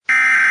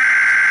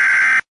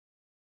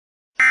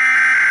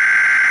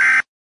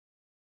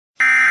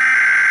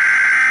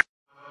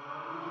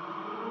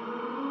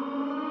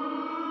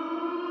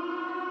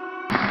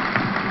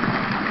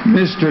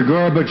Mr.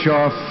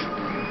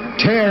 Gorbachev,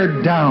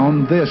 tear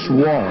down this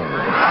wall.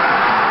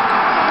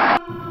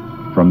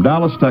 From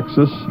Dallas,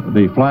 Texas,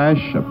 the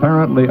flash,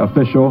 apparently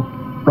official,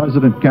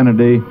 President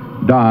Kennedy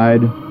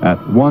died at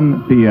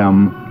 1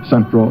 p.m.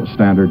 Central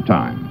Standard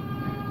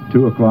Time,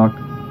 2 o'clock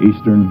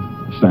Eastern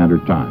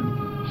Standard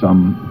Time,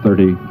 some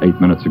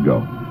 38 minutes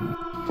ago.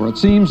 For it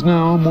seems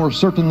now more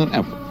certain than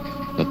ever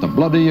that the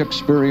bloody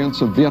experience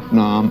of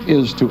Vietnam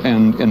is to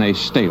end in a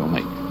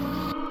stalemate.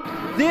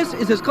 This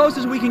is as close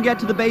as we can get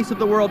to the base of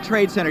the World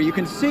Trade Center. You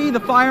can see the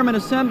firemen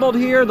assembled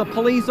here, the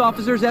police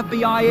officers,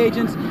 FBI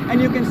agents,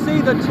 and you can see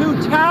the two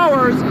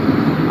towers.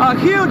 A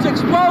huge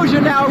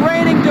explosion now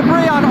raining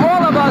debris on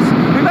all of us.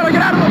 We better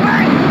get out of the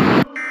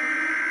way!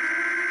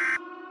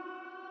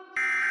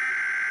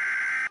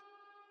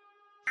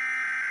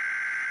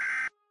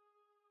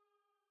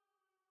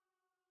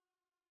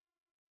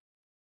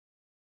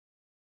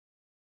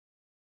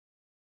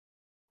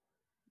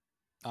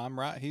 I'm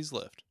right, he's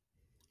left.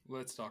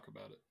 Let's talk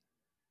about it.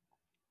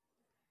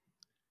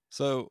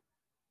 So,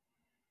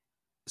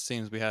 it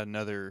seems we had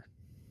another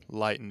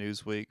light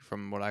news week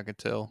from what I could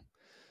tell.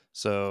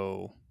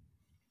 So,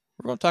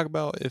 we're going to talk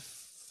about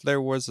if there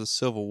was a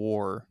civil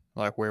war,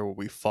 like where would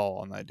we fall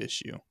on that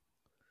issue?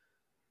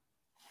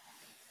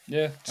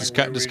 Yeah, just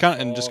kind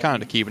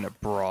of keeping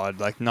it broad,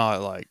 like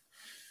not like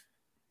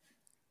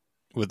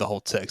with the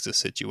whole Texas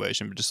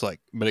situation, but just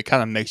like, but it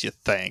kind of makes you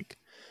think,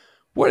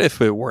 what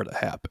if it were to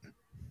happen?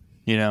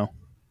 You know?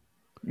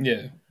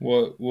 Yeah.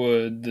 What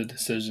would the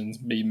decisions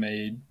be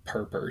made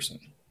per person?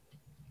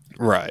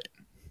 Right.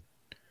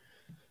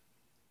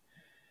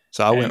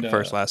 So I went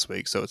first last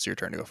week, so it's your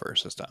turn to go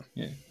first this time.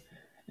 Yeah.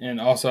 And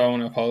also, I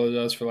want to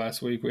apologize for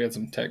last week. We had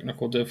some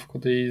technical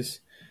difficulties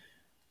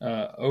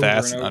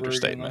That's an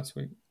understatement. last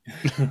week.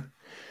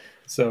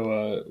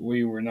 So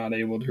we were not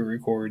able to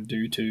record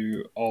due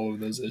to all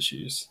of those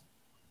issues.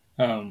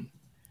 But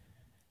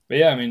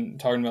yeah, I mean,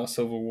 talking about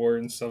Civil War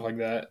and stuff like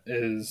that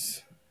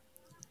is,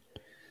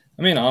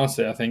 I mean,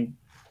 honestly, I think,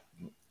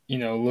 a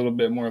little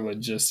bit more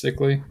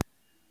logistically.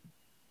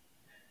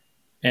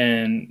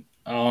 And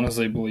I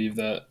honestly believe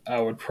that I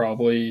would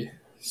probably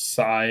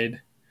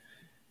side,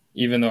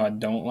 even though I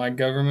don't like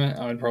government,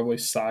 I would probably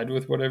side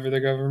with whatever the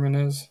government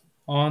is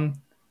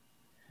on,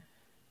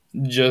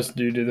 just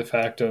due to the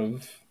fact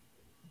of,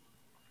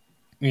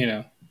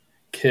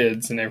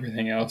 kids and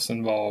everything else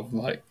involved,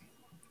 like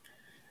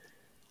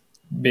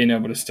being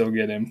able to still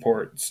get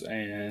imports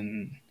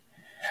and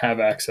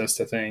have access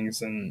to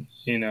things. And,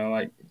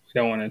 like, we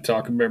don't want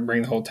to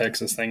bring the whole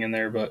Texas thing in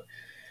there, but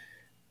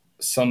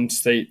some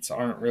states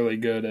aren't really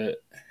good at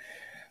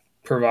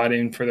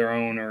providing for their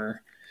own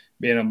or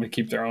being able to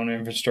keep their own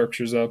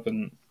infrastructures up.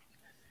 And,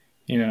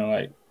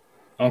 like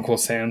Uncle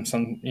Sam,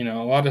 a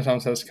lot of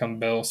times has to come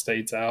bail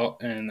states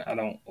out. And I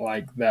don't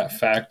like that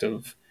fact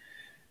of,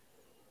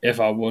 if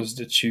I was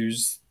to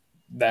choose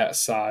that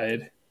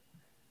side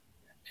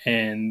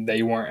and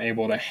they weren't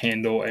able to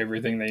handle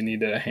everything they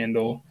needed to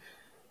handle,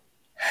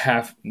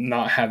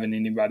 not having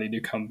anybody to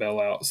come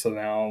bail out. So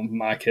now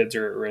my kids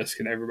are at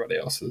risk and everybody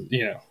else is,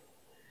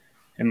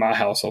 in my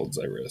household's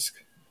at risk.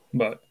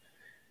 But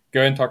go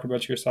ahead and talk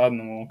about your side,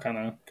 and then we'll kind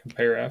of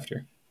compare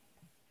after.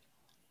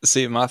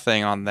 See, my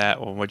thing on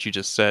that, well, what you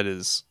just said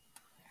is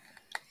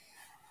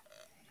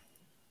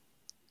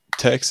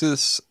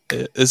Texas.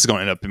 This is going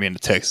to end up being a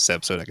Texas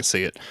episode. I can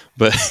see it,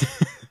 but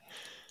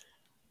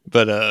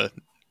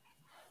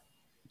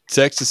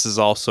Texas is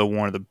also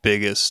one of the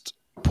biggest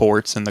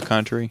ports in the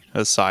country,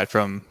 aside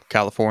from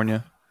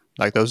California.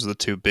 Like, those are the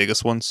two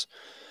biggest ones.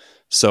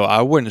 So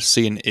I wouldn't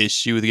see an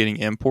issue with getting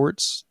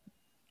imports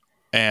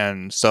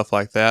and stuff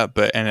like that.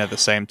 And at the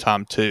same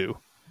time, too,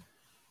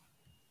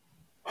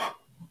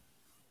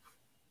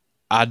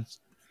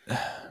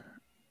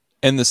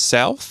 in the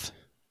South,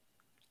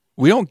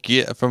 we don't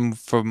get,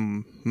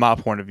 from my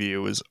point of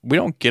view, is we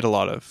don't get a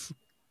lot of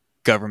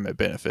government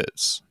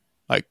benefits.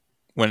 Like,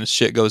 when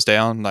shit goes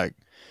down, like,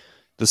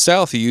 the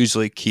South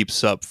usually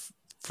keeps up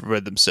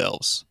for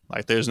themselves.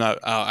 Like, there's not,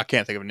 I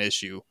can't think of an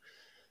issue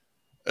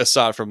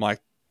aside from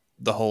like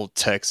the whole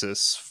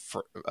Texas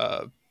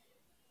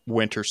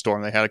winter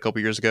storm they had a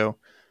couple years ago,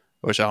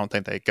 which I don't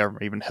think the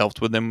government even helped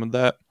with them with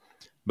that.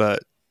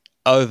 But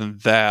other than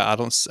that,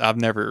 I've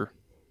never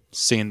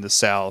seen the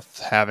South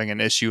having an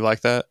issue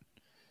like that,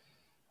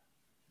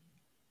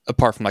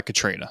 apart from like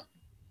Katrina.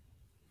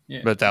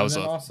 Yeah, but that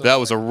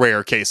was a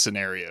rare case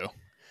scenario.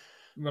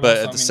 But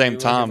also, at the same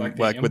time,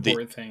 like with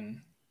the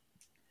thing,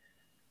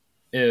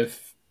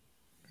 if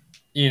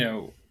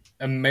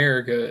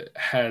America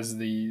has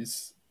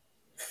these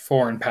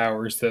foreign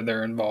powers that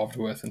they're involved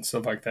with and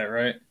stuff like that,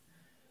 right?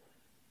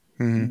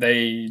 Mm-hmm.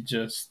 They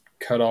just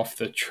cut off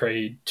the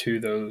trade to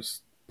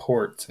those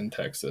ports in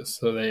Texas.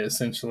 So they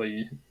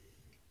essentially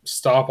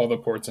stop all the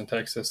ports in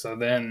Texas. So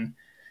then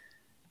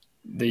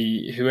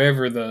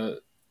whoever the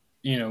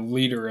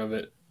leader of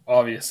it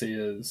obviously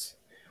is,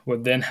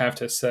 would then have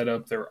to set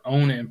up their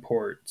own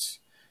imports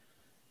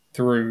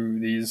through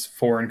these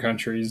foreign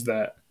countries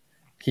that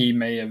he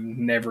may have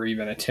never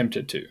even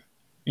attempted to.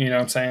 You know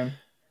what I'm saying?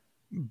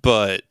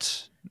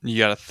 But you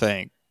got to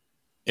think,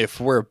 if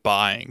we're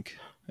buying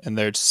and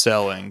they're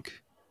selling,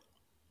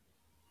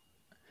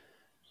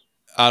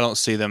 I don't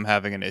see them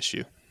having an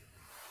issue.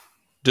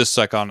 Just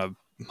like on a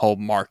whole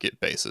market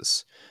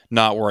basis,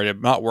 not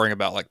worrying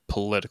about like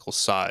political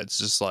sides.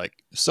 Just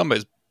like if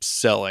somebody's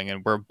selling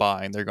and we're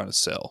buying, they're going to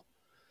sell,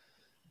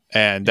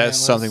 and that's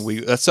something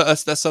that's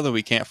something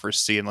we can't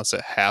foresee unless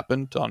it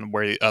happened on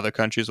where the other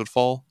countries would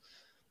fall.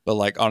 But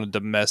like on a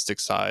domestic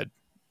side,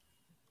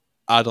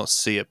 I don't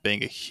see it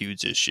being a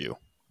huge issue.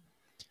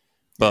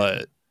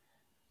 But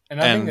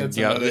and I think that's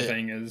another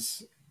thing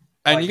is,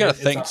 and like, you got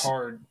to think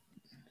hard.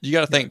 You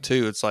got to think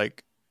too. It's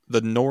like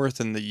the North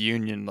and the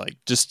Union. Like,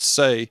 just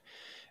say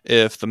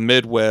if the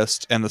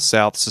Midwest and the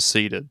South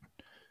seceded,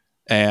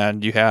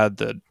 and you had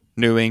the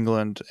New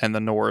England and the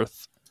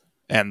North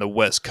and the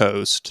West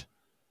Coast,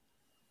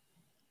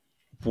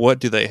 what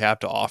do they have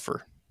to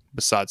offer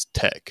besides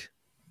tech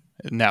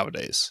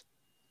nowadays?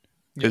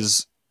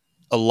 Because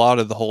a lot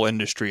of the whole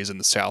industry is in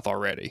the South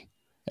already,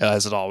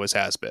 as it always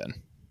has been.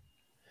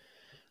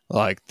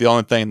 Like the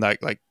only thing I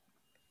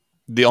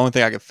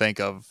could think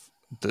of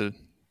the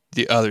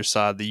other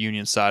side, the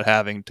Union side,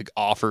 having to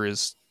offer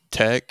is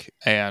tech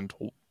and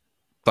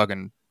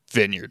fucking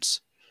vineyards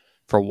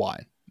for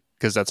wine,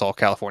 because that's all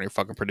California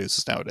fucking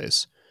produces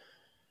nowadays.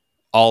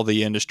 All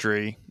the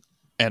industry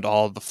and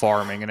all the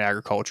farming and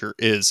agriculture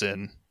is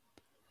in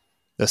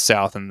the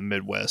South and the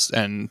Midwest,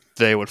 and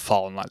they would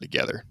fall in line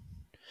together.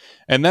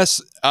 And I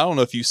don't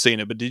know if you've seen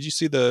it, but did you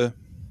see that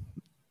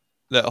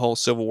whole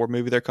Civil War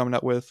movie they're coming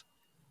up with?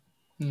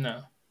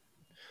 No.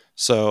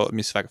 So let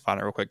me see if I can find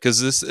it real quick,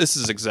 because this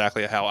is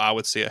exactly how I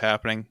would see it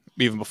happening,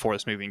 even before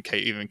this movie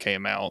even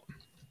came out.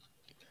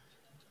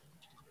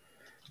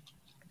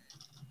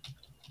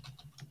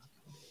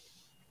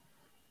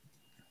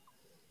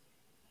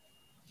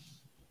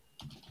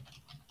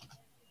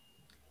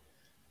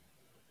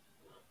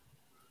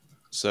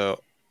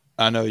 So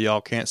I know y'all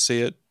can't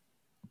see it,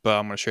 but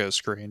I'm going to share the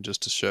screen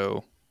just to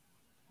show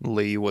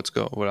Lee what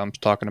I'm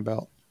talking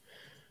about.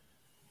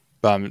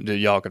 But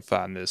y'all can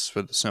find this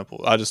for the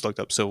simple. I just looked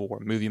up Civil War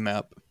movie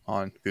map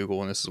on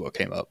Google, and this is what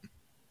came up.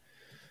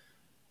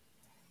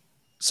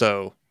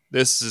 So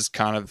this is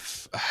kind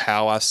of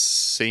how I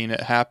seen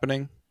it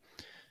happening,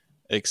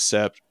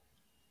 except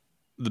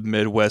the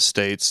Midwest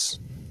states,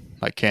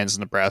 like Kansas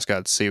and Nebraska,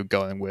 I'd see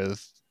going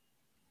with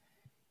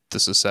the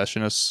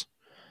secessionists,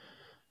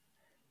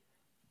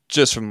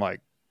 just from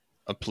like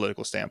a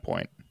political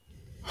standpoint.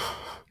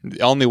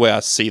 The only way I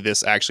see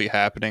this actually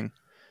happening,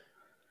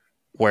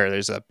 where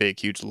there's a big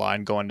huge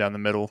line going down the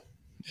middle,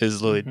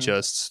 is literally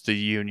just the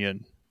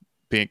Union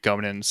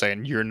coming in and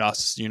saying you're not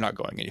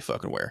going any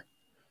fucking where.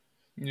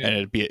 Yeah.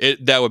 And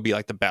that would be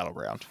like the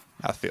battleground,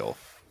 I feel,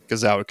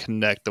 because that would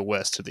connect the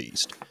West to the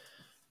East.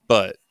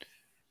 But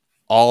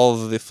all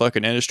of the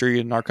fucking industry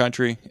in our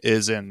country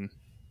is in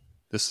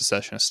the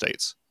secessionist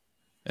states,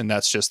 and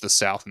that's just the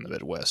South and the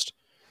Midwest.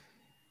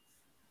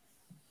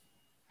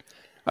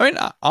 I mean,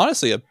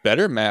 honestly, a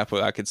better map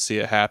where I could see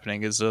it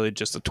happening is really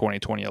just the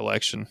 2020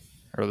 election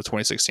or the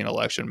 2016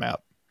 election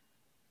map.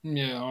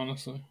 Yeah,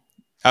 honestly,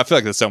 I feel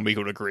like that's something we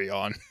could agree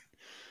on.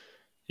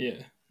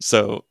 Yeah.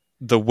 So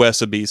the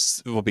West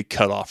will be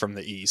cut off from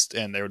the East,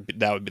 and that would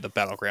be the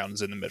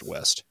battlegrounds in the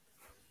Midwest.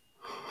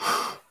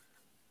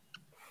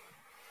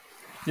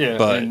 Yeah,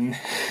 but and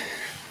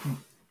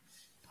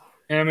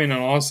I mean,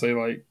 honestly,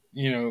 like,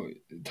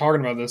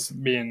 talking about this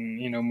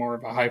being, more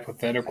of a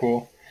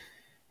hypothetical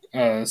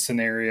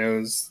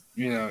scenarios,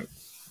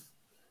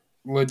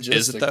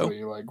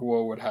 logistically, like,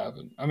 what would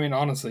happen? I mean,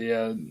 honestly,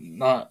 yeah,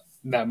 not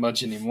that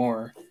much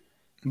anymore,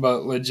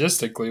 but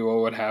logistically,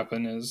 what would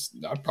happen is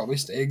I'd probably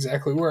stay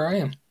exactly where I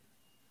am.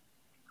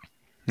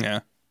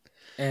 Yeah,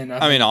 and I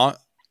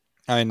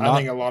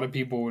think a lot of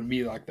people would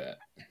be like that.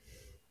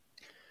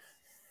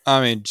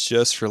 I mean,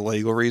 just for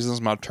legal reasons,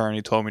 my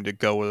attorney told me to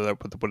go with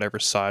whatever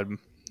side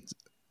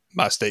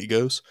my state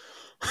goes.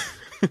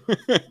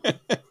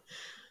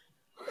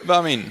 But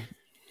I mean,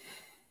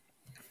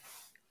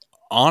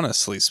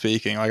 honestly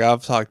speaking, like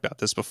I've talked about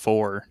this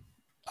before,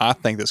 I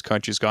think this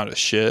country's gone to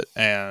shit,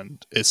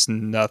 and it's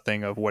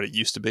nothing of what it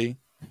used to be.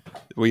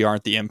 We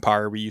aren't the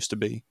empire we used to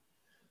be.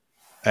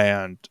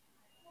 And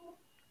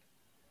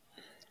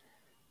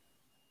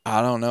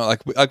I don't know,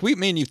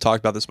 me and you've talked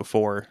about this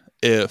before.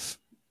 Here's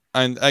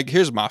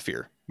my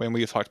fear. When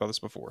we've talked about this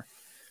before,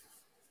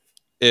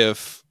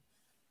 if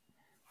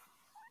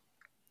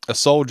a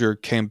soldier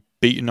came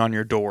beating on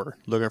your door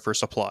looking for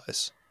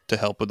supplies to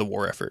help with the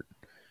war effort,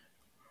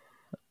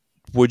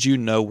 would you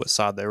know what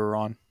side they were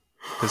on?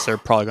 Because they're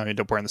probably going to end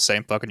up wearing the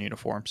same fucking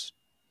uniforms.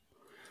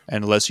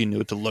 And unless you knew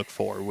what to look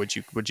for, would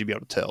you be able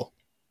to tell?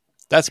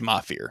 That's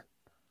my fear.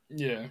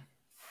 Yeah.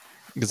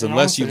 Because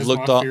unless you've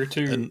looked up,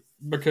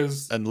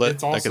 because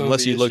it's also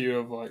the issue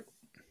of like,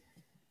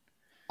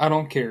 I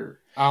don't care.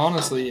 I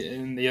honestly,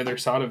 and the other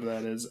side of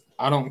that is,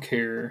 I don't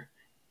care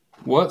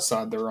what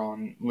side they're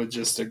on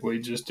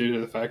logistically, just due to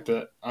the fact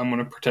that I'm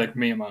going to protect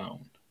me and my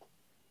own.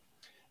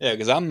 Yeah,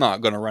 because I'm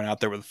not going to run out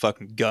there with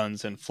fucking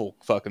guns and full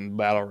fucking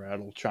battle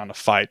rattle trying to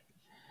fight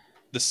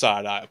the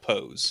side I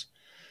oppose.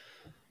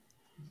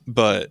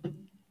 But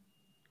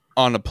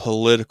on a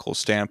political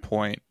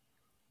standpoint,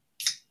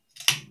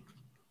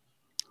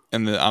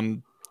 and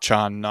I'm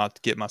trying not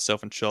to get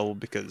myself in trouble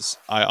because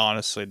I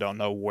honestly don't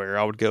know where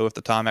I would go if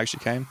the time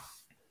actually came.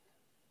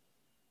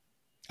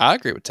 I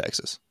agree with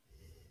Texas.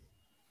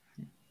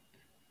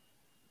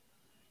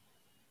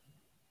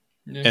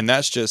 Yeah. And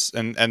that's just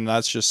and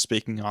that's just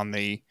speaking on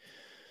the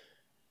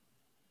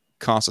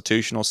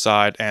constitutional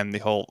side and the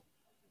whole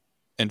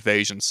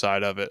invasion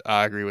side of it.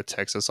 I agree with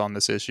Texas on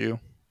this issue.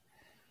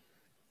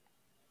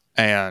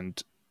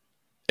 And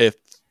if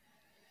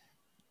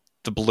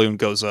the balloon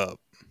goes up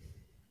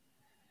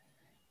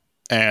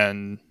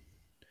and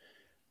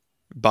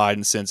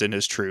Biden sends in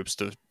his troops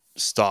to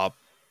stop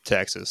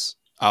Texas,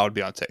 I would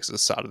be on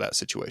Texas' side of that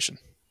situation.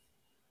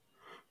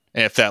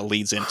 And if that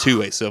leads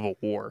into a civil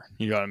war,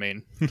 you know what I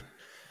mean?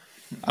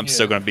 I'm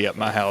still going to be at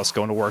my house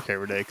going to work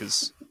every day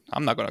because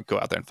I'm not going to go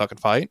out there and fucking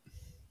fight.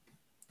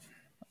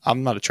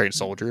 I'm not a trained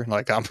soldier.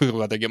 Like, I'm going to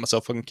go out there and get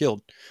myself fucking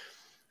killed.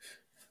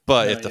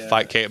 But if the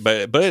fight came,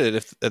 but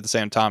if at the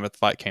same time, if the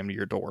fight came to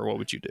your door, what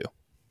would you do?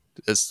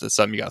 It's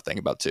something you got to think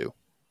about too.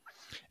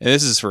 And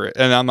this is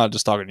and I'm not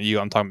just talking to you.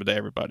 I'm talking to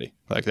everybody.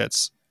 Like,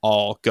 that's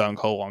all gung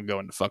ho on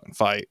going to fucking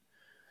fight.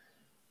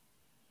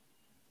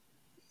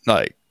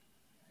 Like,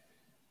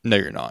 no,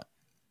 you're not.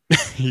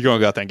 You're going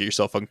to go out there and get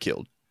yourself fucking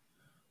killed.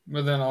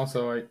 But then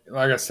also,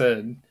 like I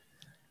said,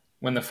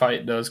 when the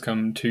fight does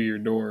come to your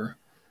door,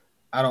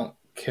 I don't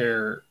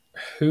care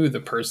who the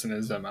person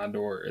is at my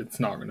door. It's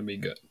not going to be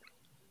good.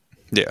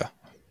 Yeah.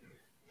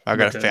 I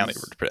got a family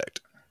to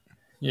protect.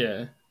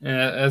 Yeah. And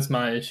that's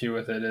my issue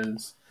with it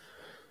is,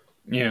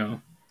 you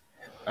know,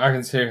 I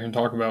can sit here and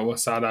talk about what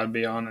side I'd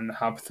be on in the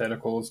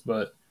hypotheticals,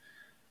 but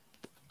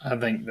I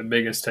think the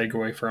biggest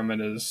takeaway from it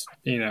is,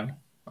 you know,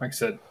 like I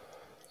said,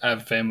 I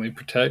have a family to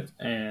protect,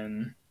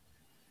 and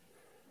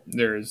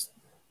there's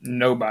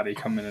nobody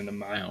coming into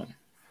my home.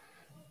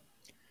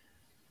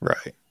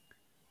 Right.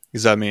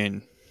 Because, I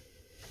mean,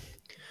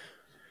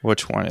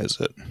 which one is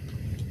it?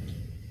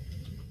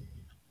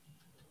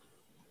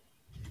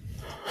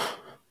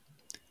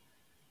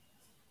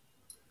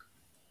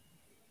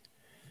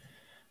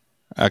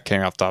 I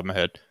can't off the top of my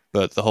head,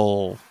 but the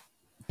whole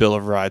Bill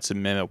of Rights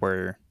amendment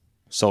where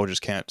soldiers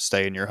can't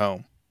stay in your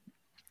home.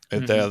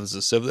 If there's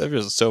a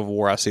civil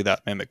war, I see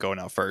that amendment going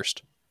out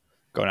first,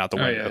 going out the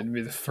window. Yeah, it'd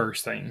be the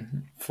first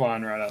thing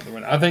flying right out the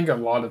window. I think a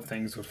lot of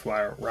things would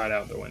fly right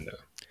out the window.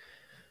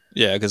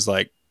 Yeah, because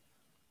like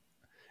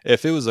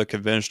if it was a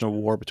conventional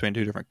war between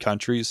two different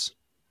countries,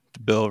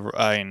 the Bill of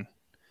Rights,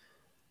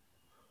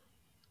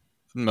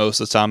 most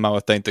of the time I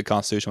would think the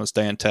Constitution would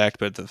stay intact.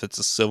 But if it's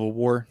a civil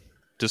war,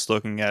 just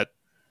looking at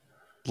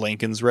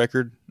Lincoln's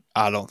record,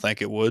 I don't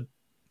think it would.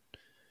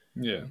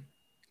 Yeah.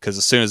 Because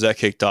as soon as that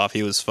kicked off,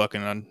 he was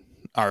fucking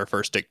our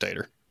first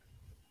dictator.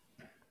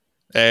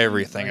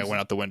 Everything went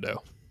out the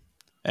window.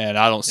 And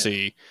I don't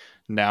see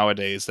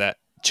nowadays that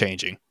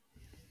changing.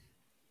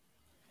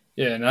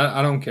 Yeah, and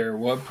I don't care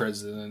what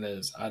president it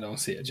is. I don't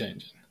see it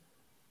changing.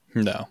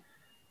 No.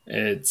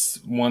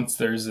 It's once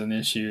there's an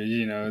issue,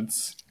 you know,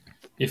 it's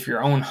if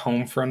your own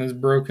home front is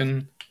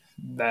broken,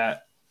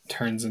 that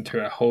turns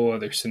into a whole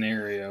other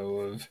scenario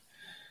of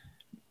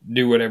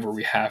do whatever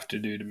we have to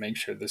do to make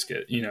sure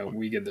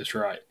we get this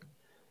right.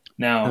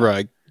 Now,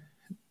 right.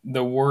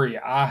 The worry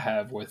I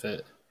have with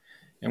it,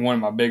 and one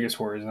of my biggest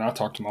worries, and I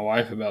talked to my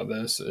wife about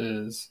this,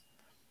 is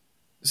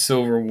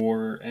Civil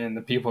War and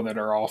the people that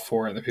are all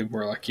for it. The people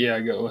who are like, yeah,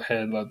 go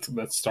ahead,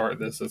 let's start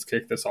this, let's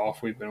kick this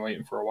off. We've been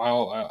waiting for a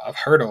while. I've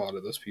heard a lot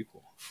of those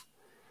people.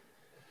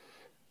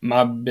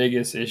 My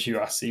biggest issue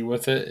I see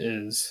with it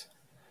is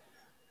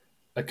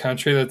a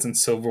country that's in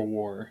civil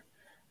war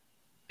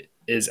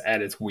is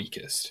at its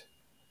weakest.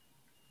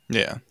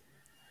 Yeah.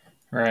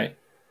 Right.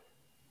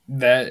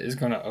 That is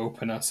going to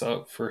open us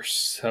up for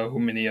so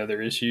many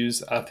other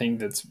issues. I think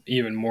that's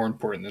even more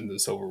important than the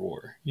Civil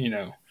War. You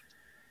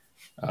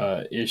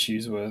know,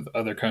 issues with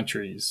other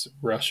countries,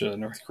 Russia,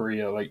 North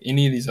Korea, like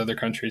any of these other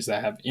countries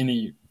that have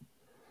any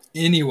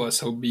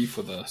so beef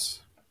with us.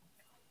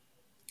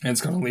 And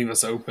it's going to leave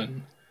us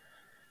open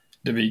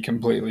to be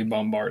completely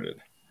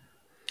bombarded.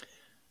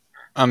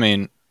 I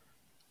mean,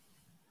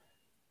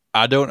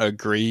 I don't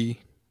agree.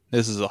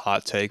 This is a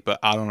hot take, but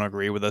I don't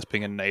agree with us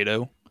being in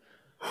NATO.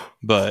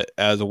 But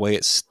as the way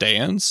it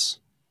stands,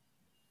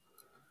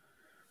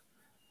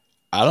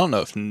 I don't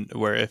know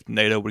if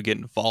NATO would get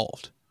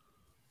involved.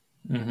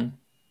 Mm-hmm.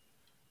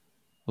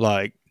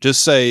 Like,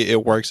 just say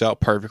it works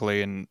out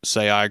perfectly, and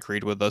say I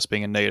agreed with us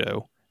being in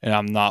NATO, and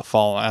I'm not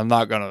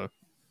gonna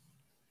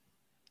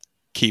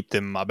keep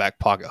them in my back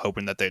pocket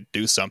hoping that they'd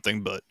do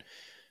something. But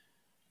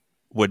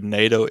would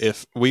NATO,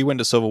 if we went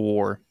to civil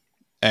war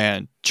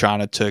and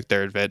China took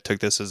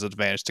this as an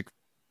advantage to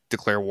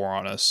declare war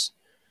on us,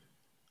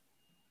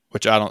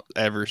 which I don't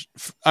ever,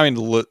 I mean,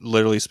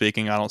 literally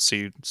speaking, I don't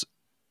see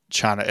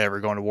China ever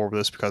going to war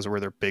with us because we're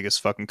their biggest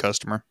fucking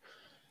customer.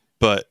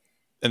 But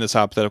in this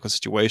hypothetical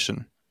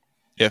situation,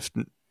 if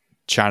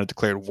China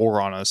declared war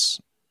on us,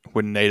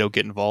 would NATO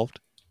get involved?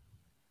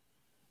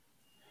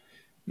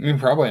 mean,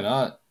 probably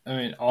not. I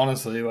mean,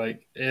 honestly,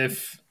 like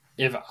if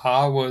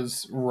I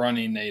was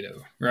running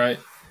NATO, right?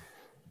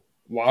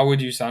 Why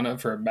would you sign up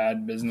for a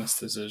bad business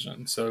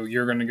decision? So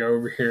you're going to go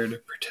over here to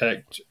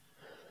protect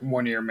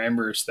one of your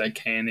members that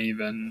can't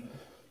even,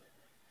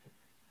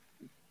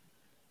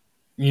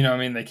 you know, what I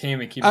mean, they can't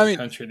even keep the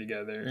country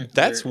together.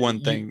 That's one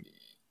thing.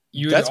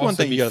 That's one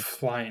thing. You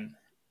flying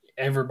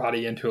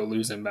everybody into a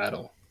losing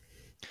battle.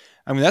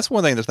 I mean, that's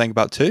one thing to think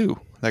about too.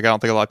 Like, I don't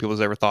think a lot of people has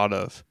ever thought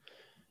of.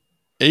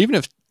 Even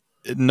if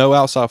no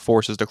outside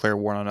forces declare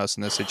war on us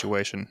in this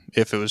situation,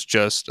 if it was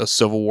just a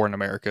civil war in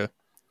America,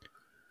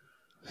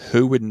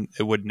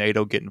 would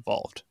NATO get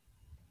involved?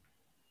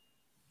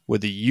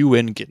 Would the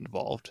UN get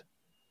involved?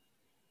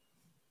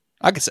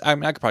 I could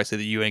probably say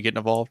the UN getting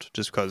involved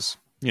just because,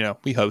 you know,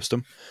 we host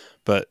them.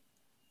 But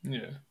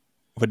yeah,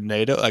 would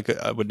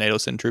NATO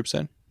send troops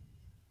in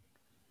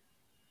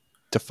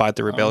to fight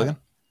the rebellion?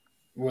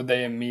 Would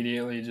they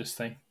immediately just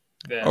think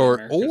that or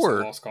America's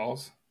a lost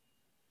cause?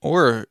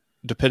 Or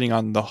depending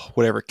on the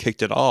whatever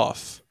kicked it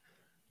off,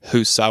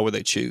 whose side would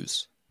they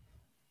choose?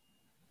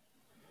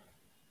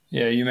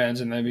 Yeah, you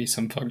imagine that'd be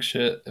some fuck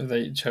shit if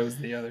they chose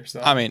the other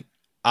side. I mean,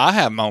 I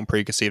have my own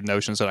preconceived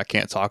notions that I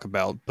can't talk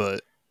about,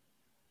 but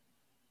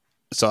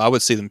so I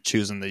would see them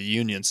choosing the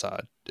Union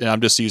side. And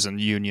I'm just using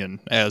Union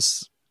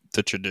as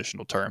the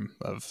traditional term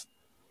of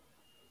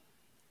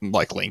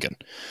like Lincoln.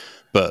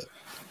 But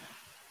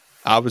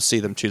I would see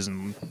them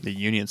choosing the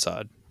Union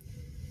side.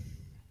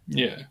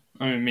 Yeah.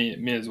 I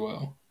mean me as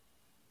well.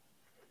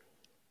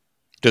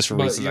 Just for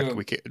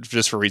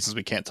reasons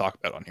we can't talk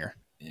about on here.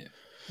 Yeah.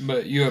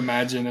 But you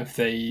imagine if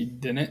they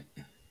didn't?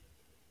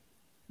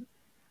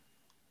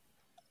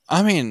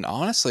 I mean,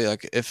 honestly,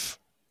 like it's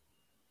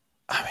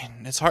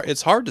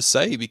hard to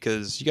say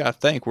because you got to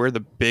think we're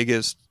the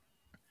biggest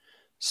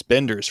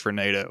spenders for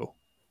NATO.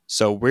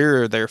 So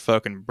we're their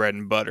fucking bread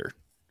and butter.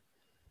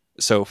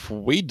 So if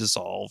we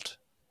dissolved,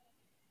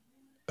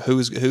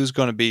 who's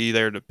going to be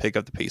there to pick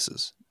up the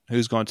pieces?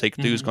 Who's going to take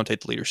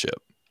the leadership?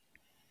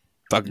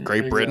 Fucking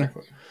Great Britain?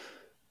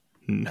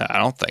 No, I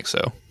don't think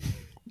so.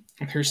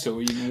 They're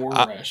still eating war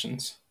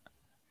rations.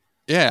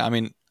 Yeah, I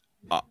mean,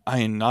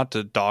 not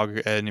to dog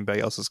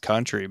anybody else's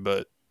country,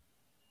 but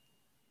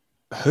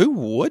who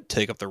would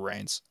take up the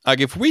reins? Like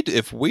if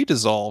we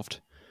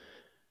dissolved,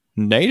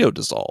 NATO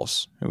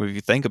dissolves. If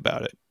you think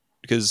about it,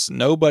 because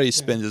nobody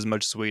spends as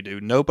much as we do.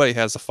 Nobody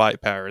has the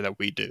fight power that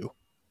we do.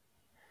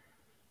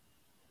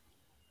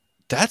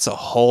 That's a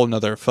whole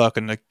nother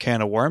fucking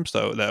can of worms,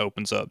 though, that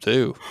opens up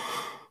too.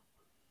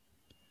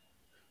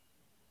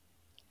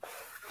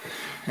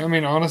 I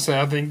mean, honestly,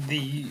 I think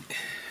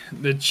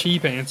the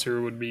cheap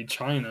answer would be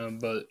China,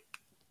 but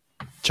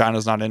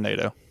China's not in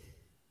NATO.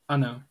 I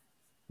know,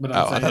 but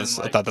I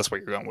thought that's where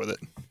you're going with it.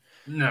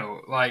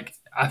 No, like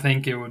I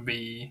think it would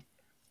be.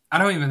 I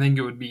don't even think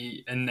it would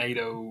be a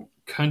NATO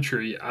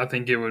country. I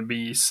think it would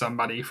be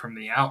somebody from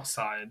the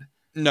outside.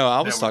 No, I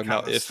was talking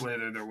about if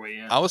slither their way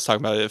in. I was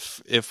talking about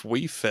if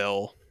we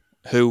fell,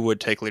 who would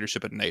take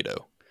leadership at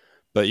NATO?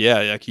 But yeah,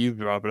 like you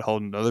brought up a whole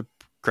another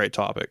great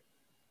topic.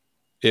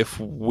 If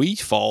we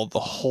fall, the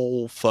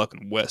whole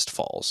fucking West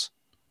falls.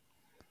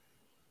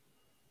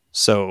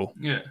 So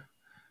yeah,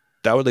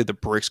 that would leave the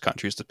BRICS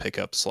countries to pick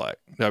up slack.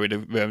 That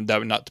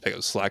would not to pick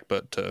up slack,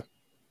 but to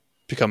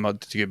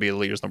be the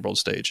leaders on the world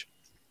stage.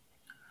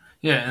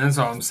 Yeah, and that's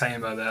all I'm saying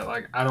about that.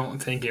 Like, I don't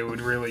think it would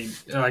really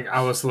like.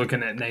 I was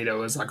looking at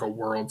NATO as like a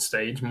world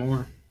stage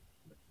more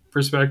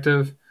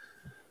perspective,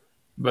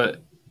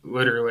 but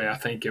literally, I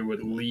think it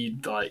would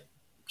lead like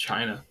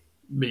China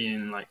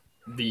being like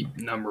the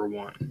number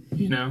one.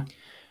 You know?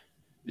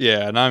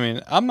 Yeah, and I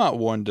mean, I'm not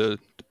one to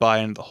buy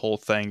into the whole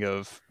thing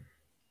of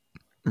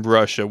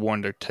Russia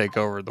wanting to take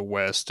over the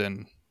West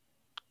and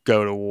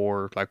go to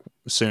war like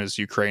as soon as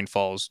Ukraine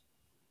falls,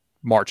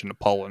 march into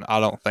Poland. I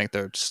don't think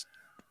that's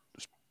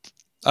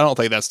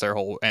their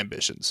whole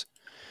ambitions.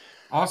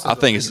 Also, I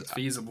think it's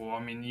feasible. I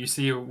mean, you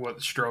see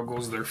what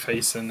struggles they're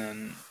facing,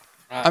 and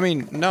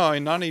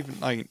not even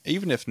like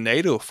even if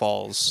NATO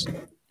falls,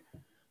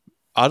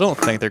 I don't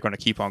think they're going to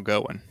keep on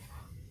going.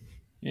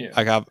 Yeah,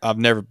 like I've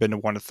never been the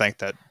one to think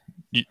that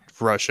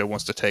Russia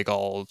wants to take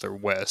all of their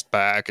West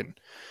back and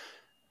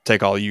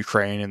take all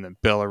Ukraine and then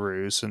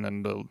Belarus and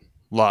then the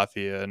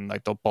Latvia and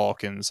like the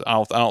Balkans.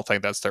 I don't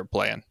think that's their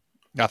plan.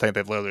 I think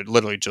they've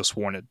literally just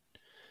wanted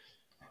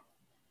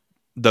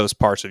those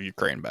parts of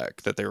Ukraine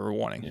back that they were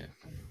wanting. Yeah.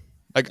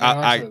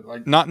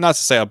 Not to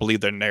say I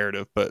believe their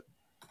narrative, but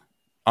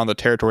on the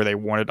territory they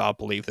wanted, I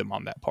believe them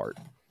on that part.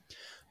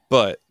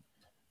 But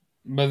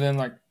then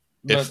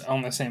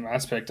on the same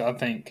aspect, I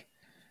think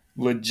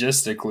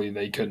logistically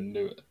they couldn't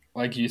do it.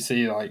 Like you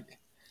see, like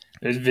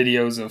there's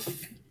videos of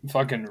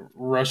fucking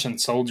Russian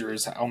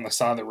soldiers on the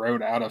side of the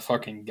road out of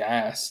fucking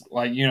gas.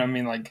 Like, you know what I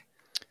mean? Like,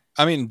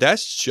 I mean,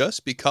 that's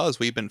just because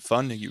we've been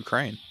funding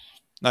Ukraine.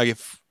 Like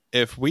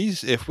if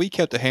we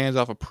kept a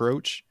hands-off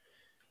approach,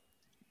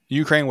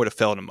 Ukraine would have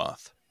fell in a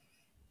month.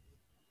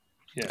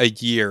 Yeah. A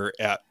year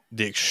at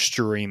the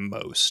extreme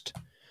most.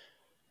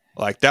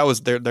 Like that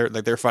was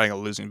they're fighting a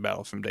losing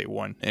battle from day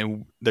one,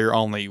 and they're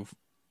only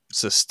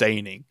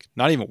sustaining,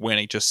 not even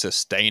winning, just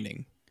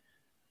sustaining,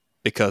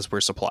 because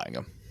we're supplying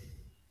them.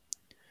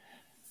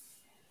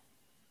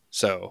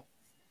 So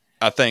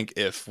I think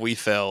if we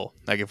fell,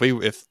 like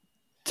if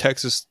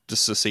Texas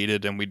just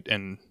seceded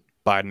and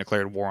Biden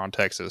declared war on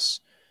Texas,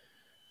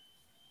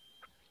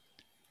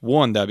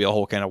 one, that'd be a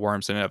whole can of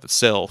worms in and of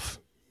itself.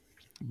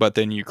 But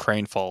then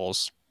Ukraine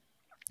falls,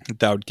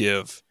 that would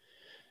give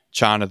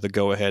China the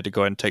go ahead to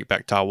go ahead and take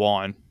back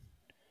Taiwan.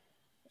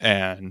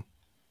 And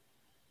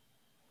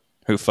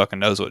who fucking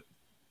knows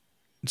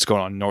what's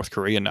going on in North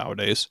Korea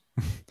nowadays?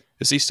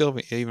 Is he still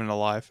even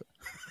alive?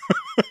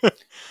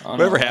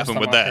 Whatever happened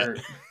with that?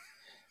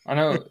 I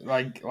know,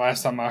 like,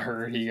 last time I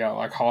heard, he got,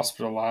 like,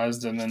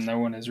 hospitalized, and then no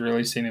one has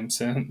really seen him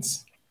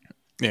since.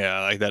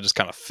 Yeah, like, that just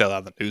kind of fell out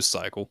of the news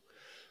cycle.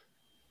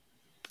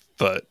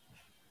 But,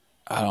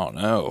 I don't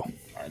know.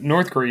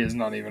 North Korea is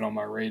not even on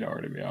my radar,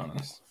 to be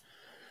honest.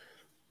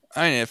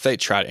 I mean, if they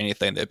tried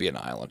anything, they'd be an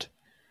island.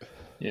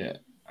 Yeah.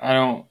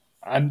 And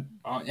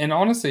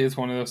honestly, it's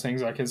one of those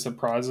things, like, it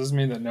surprises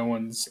me that no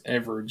one's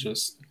ever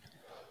just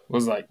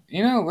was like,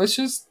 let's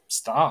just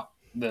stop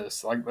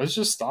this. Like, let's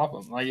just stop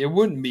them. Like, it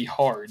wouldn't be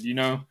hard,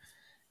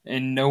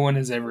 and no one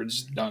has ever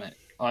just done it.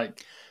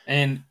 Like,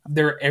 and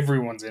they're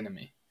everyone's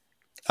enemy.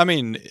 I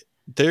mean,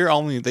 they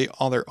only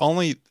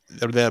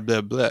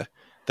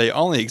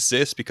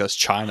exist because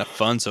China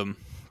funds them.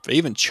 But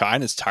even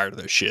China's tired of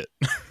their shit.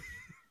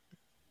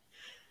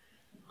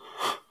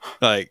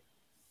 Like,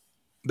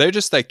 they're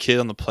just that kid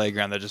on the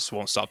playground that just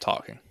won't stop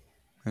talking,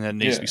 and that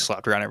needs to be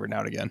slapped around every now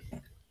and again.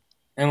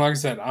 And like I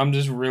said, I'm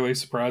just really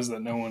surprised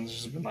that no one's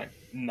just been like,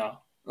 no.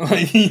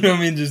 Like, you know what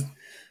I mean? Just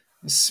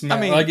smack.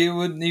 I mean, like, it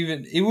wouldn't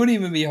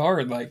even be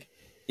hard. Like,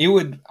 it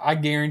would, I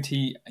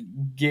guarantee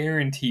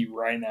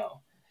right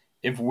now,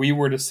 if we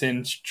were to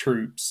send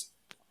troops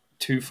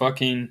to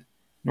fucking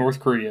North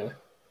Korea,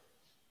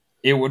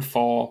 it would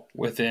fall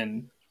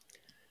within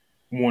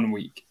 1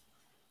 week.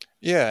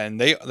 Yeah,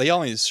 and they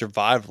only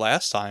survived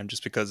last time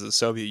just because the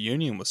Soviet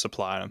Union was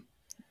supplying them,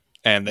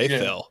 and they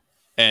fell.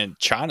 And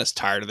China's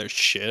tired of their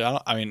shit.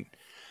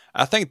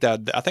 I think they're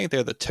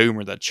the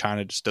tumor that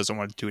China just doesn't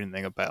want to do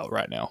anything about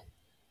right now.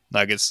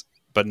 Like, it's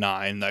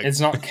benign. Like, it's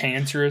not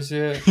cancerous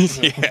yet.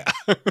 Yeah.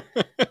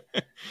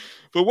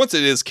 But once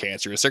it is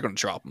cancerous, they're going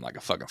to drop them like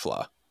a fucking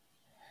fly.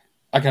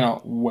 I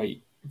cannot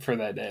wait for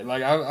that day.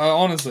 Like, I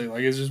honestly,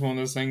 like, it's just one of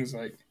those things,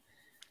 like,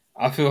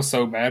 I feel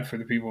so bad for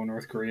the people in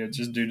North Korea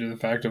just due to the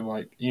fact of,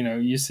 like,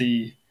 you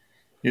see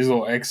these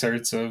little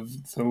excerpts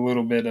of the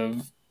little bit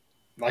of,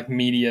 like,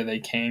 media they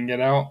can get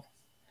out,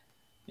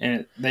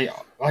 and they,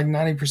 like,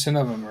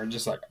 90% of them are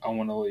just like, I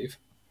want to leave.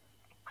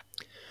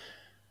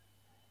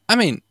 I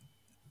mean,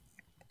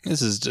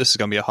 this is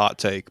going to be a hot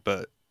take,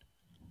 but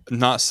I'm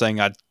not saying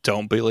I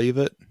don't believe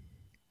it,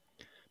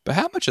 but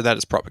how much of that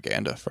is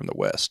propaganda from the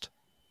West?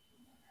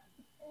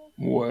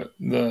 What?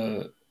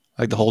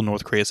 Like, the whole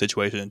North Korea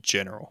situation in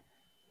general.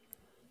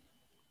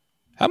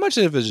 How much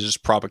of it is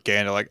just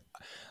propaganda? Like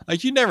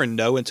you never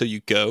know until you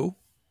go,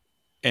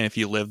 and if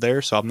you live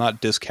there, so I'm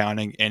not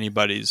discounting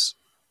anybody's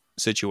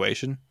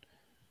situation.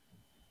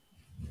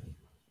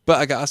 But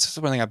I guess that's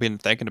one thing I've been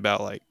thinking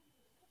about, like,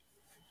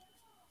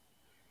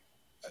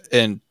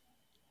 in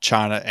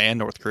China and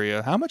North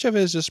Korea, how much of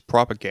it is just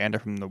propaganda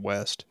from the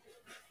West?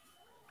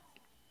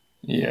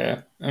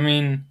 Yeah. I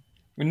mean,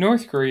 with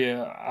North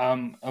Korea,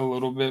 I'm a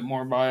little bit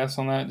more biased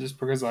on that just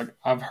because, like,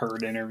 I've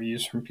heard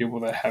interviews from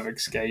people that have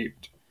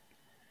escaped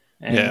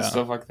and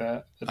stuff like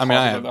that. I mean,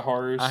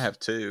 I have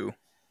too.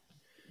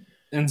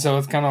 And so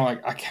it's kind of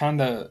like, I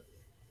kind of,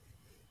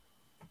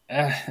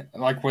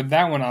 like, with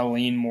that one, I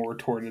lean more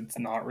toward it's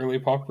not really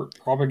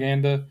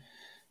propaganda.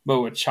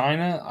 But with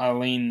China,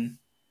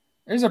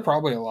 there's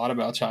probably a lot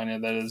about China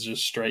that is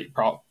just straight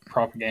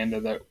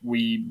propaganda that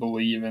we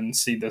believe and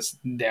see this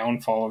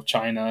downfall of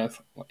China.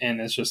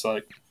 And it's just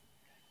like,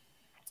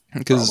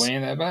 probably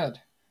ain't that bad.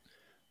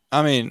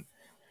 I mean,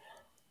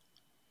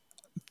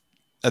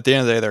 at the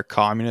end of the day, they're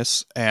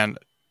communists, and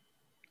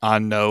I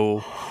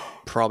know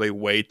probably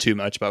way too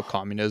much about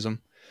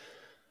communism,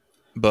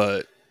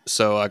 but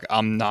so, like,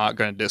 I'm not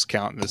going to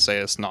discount and say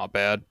it's not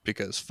bad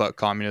because fuck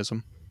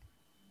communism.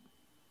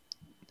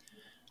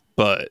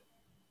 But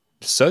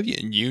the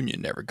Soviet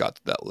Union never got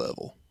to that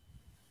level.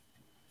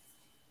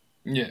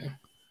 Yeah.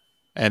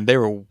 And they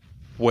were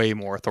way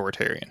more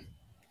authoritarian.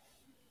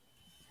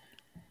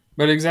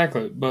 But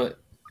exactly. But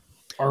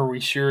are we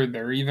sure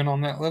they're even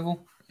on that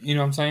level? You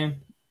know what I'm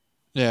saying?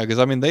 Yeah, because,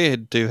 I mean, they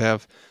do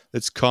have,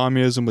 it's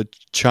communism with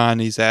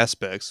Chinese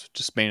aspects,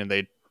 just meaning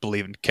they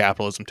believe in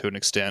capitalism to an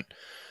extent.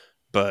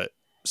 But,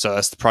 so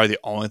that's probably the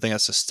only thing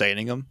that's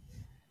sustaining them.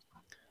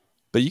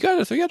 But you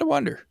got to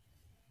wonder.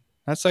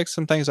 That's like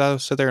some things I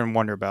sit there and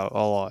wonder about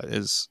a lot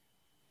is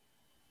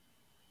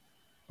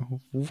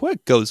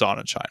what goes on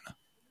in China?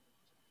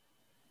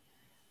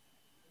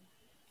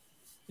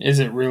 Is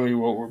it really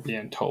what we're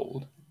being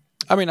told?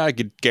 I mean, I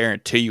could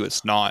guarantee you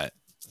it's not,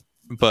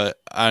 but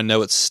I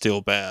know it's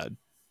still bad.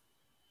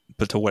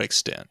 But to what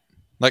extent?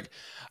 Like,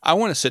 I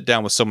want to sit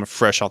down with someone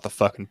fresh off the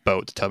fucking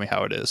boat to tell me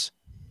how it is.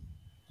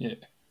 Yeah.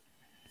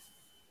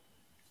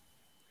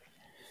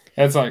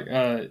 That's like,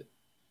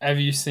 have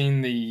you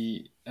seen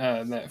the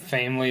that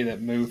family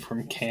that moved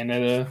from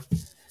Canada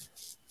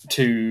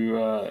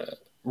to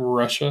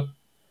Russia?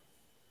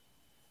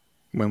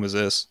 When was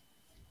this?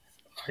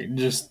 Like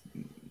just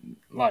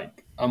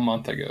like a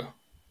month ago.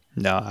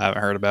 No, I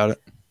haven't heard about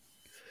it.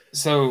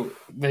 So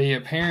they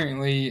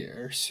apparently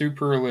are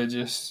super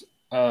religious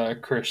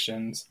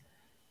Christians,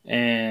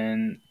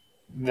 and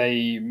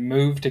they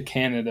moved to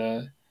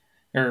Canada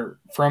or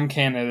from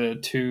Canada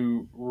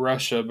to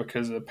Russia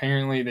because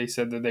apparently they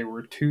said that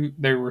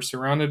they were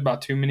surrounded by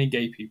too many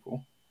gay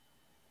people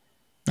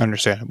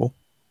Understandable.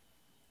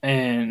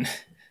 and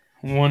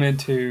wanted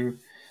to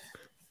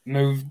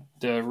move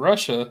to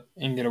Russia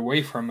and get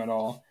away from it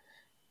all.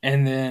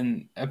 And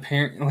then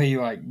apparently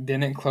like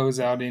didn't close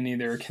out any of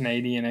their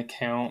Canadian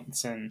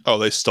accounts and Oh,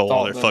 they stole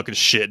all their that, fucking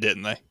shit,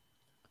 didn't they?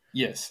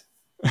 yes.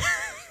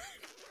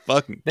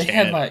 Fucking They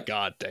Canada, had like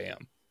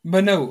goddamn.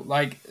 but no,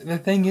 like the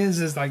thing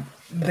is like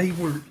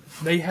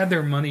they had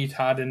their money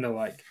tied into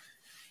like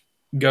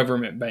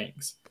government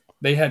banks.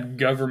 They had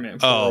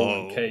government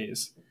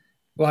 401ks.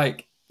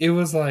 Like it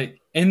was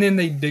like, and then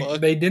they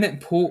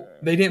didn't pull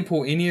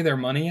any of their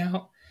money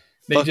out.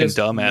 They fucking just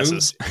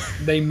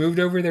dumbasses. They moved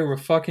over there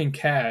with fucking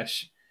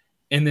cash,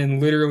 and then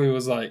literally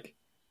was like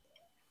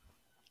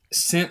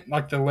sent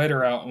like the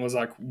letter out and was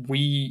like,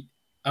 "We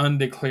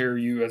undeclare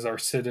you as our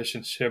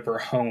citizenship or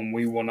home.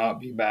 We will not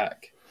be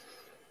back."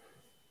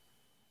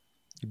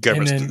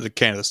 Government,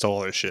 Canada stole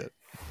all their shit.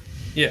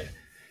 Yeah,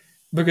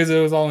 because it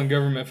was all in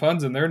government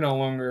funds, and they're no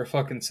longer a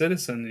fucking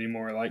citizen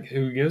anymore. Like,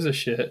 who gives a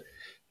shit?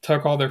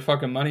 Took all their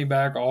fucking money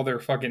back, all their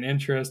fucking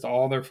interest,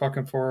 all their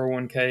fucking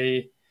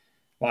 401k,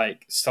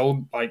 like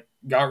sold, like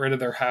got rid of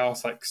their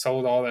house, like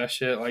sold all that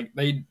shit. Like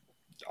they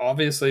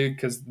obviously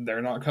because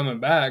they're not coming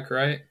back,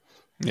 right?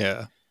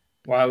 Yeah.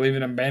 Why leave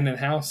an abandoned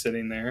house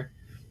sitting there?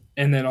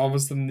 And then all of a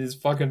sudden, these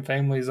fucking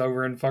families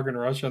over in fucking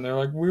Russia, and they're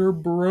like, "We're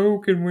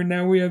broke, and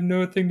we have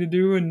nothing to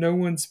do, and no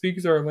one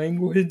speaks our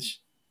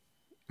language."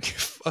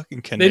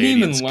 Fucking Canadians. They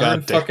didn't even learn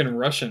goddamn. fucking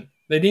Russian.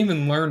 They didn't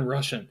even learn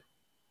Russian.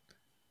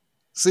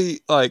 See,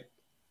 like,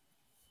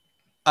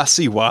 I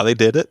see why they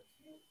did it.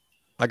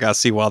 Like, I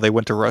see why they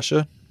went to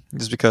Russia.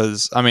 Just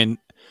because, I mean,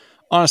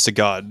 honest to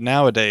God,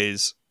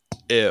 nowadays,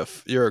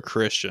 if you're a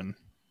Christian,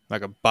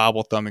 like a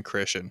Bible thumbing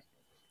Christian,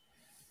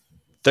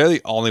 they're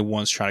the only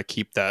ones trying to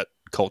keep that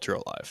culture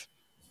alive.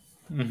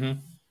 Mm-hmm.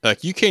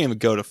 Like, you can't even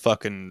go to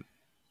fucking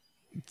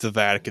the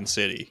Vatican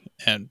City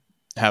and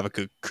have a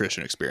good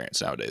Christian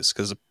experience nowadays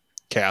because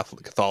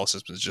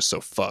Catholicism is just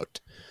so fucked.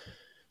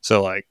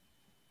 So, like,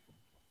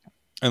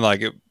 and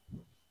like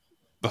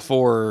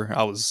before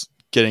I was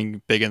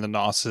getting big into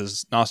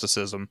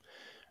Gnosticism,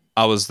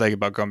 I was thinking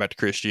about going back to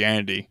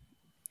Christianity,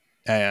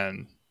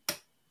 and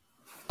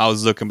I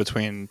was looking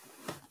between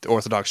the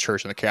Orthodox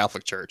Church and the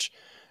Catholic Church,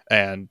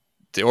 and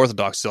the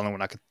Orthodox is the only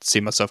one I could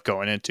see myself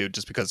going into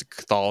just because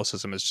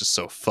Catholicism is just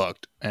so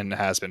fucked and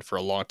has been for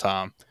a long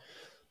time.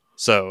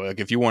 So, like,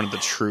 if you wanted the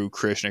true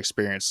Christian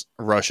experience,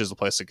 Russia's the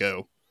place to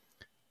go.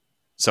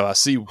 So I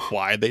see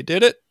why they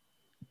did it,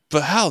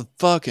 but how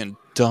fucking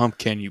dumb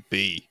can you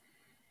be?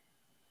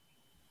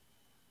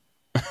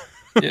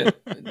 Yeah,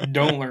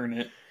 don't learn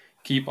it.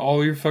 Keep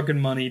all your fucking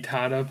money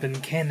tied up in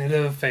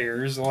Canada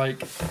affairs.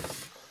 Like,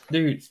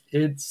 dude,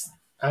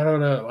 I don't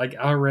know. Like,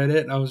 I read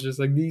it and I was just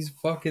like, these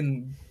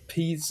fucking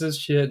pieces of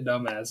shit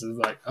dumbasses.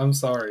 Like, I'm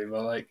sorry,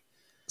 but like,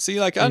 see,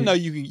 like, I know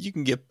you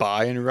can get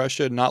by in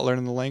Russia not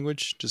learning the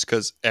language just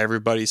because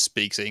everybody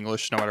speaks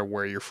English no matter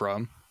where you're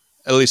from,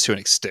 at least to an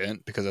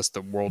extent, because that's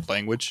the world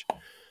language.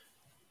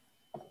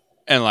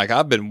 And like,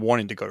 I've been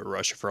wanting to go to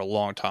Russia for a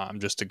long time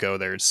just to go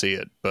there and see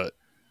it, but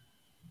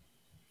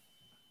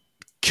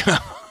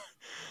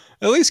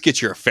at least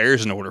get your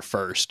affairs in order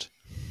first.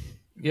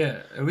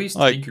 yeah, at least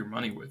like, take your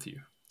money with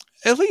you.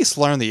 At least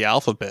learn the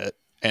alphabet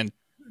and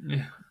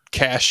Yeah.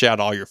 cash out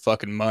all your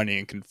fucking money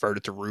and convert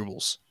it to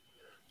rubles.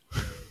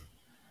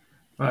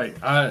 Like,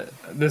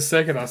 the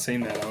second I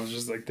seen that, I was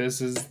just like,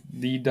 this is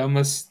the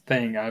dumbest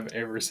thing I've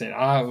ever seen.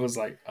 I was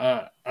like,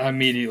 I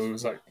immediately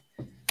was like,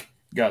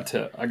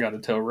 I gotta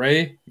tell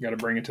Ray, gotta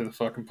bring it to the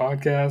fucking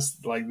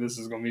podcast. Like, this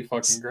is gonna be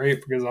fucking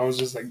great, because I was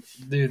just like,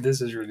 dude,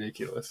 this is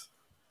ridiculous.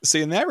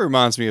 See, and that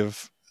reminds me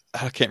of,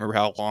 I can't remember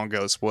how long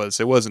ago this was.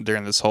 It wasn't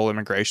during this whole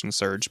immigration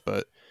surge,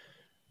 but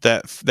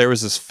that there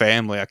was this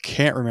family. I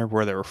can't remember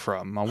where they were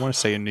from. I want to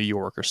say in New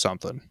York or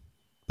something,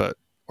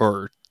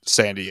 or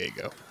San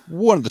Diego,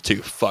 one of the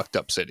two fucked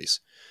up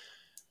cities.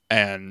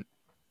 And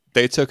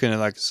they took in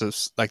like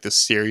the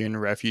Syrian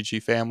refugee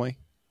family,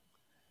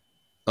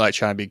 like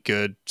trying to be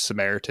good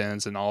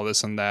Samaritans and all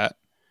this and that,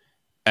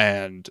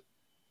 and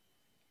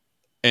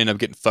ended up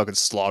getting fucking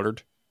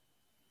slaughtered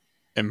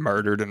and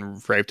murdered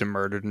and raped and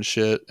murdered and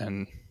shit.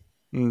 And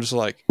I'm just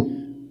like,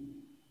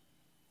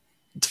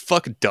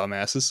 fucking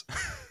dumbasses.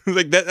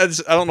 Like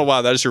that. I don't know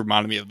why that just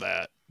reminded me of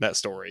that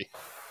story.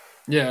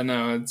 Yeah,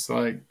 no, it's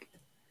like,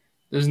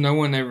 there's no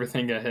one ever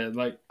think ahead.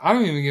 Like, I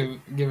don't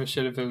even give a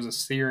shit if it was a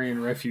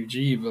Syrian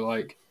refugee, but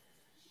like,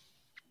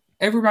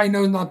 everybody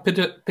knows not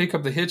to pick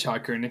up the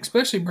hitchhiker and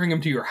especially bring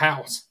him to your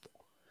house.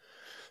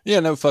 Yeah,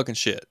 no fucking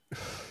shit.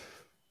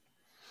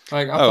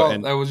 Like, I Oh, thought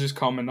and- that was just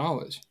common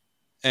knowledge.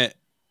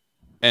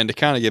 And to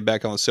kind of get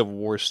back on the Civil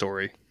War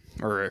story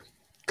or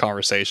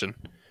conversation,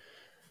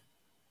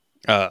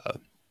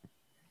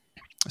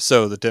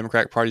 so the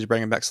Democratic Party is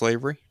bringing back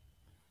slavery.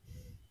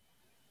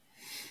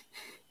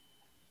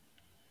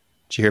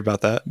 Did you hear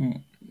about that?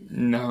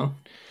 No.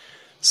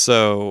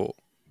 So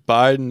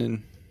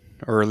Biden,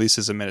 or at least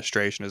his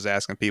administration, is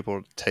asking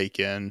people to take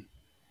in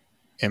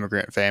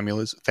immigrant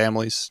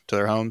families to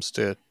their homes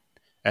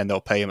and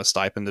they'll pay them a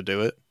stipend to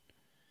do it.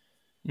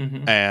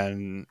 Mm-hmm.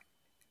 And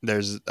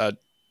there's the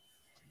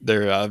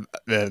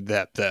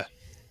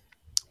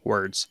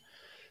words.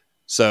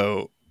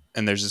 So,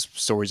 and there's just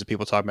stories of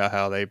people talking about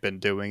how they've been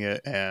doing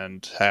it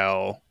and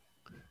how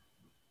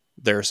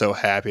they're so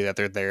happy that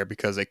they're there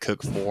because they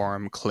cook for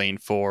them, clean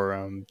for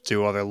them,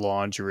 do all their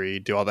laundry,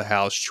 do all the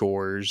house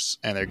chores,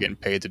 and they're getting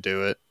paid to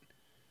do it.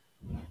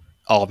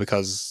 All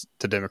because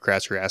the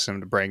Democrats are asking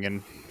them to bring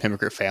in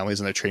immigrant families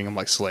and they're treating them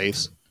like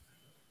slaves.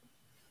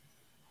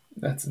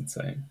 That's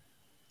insane.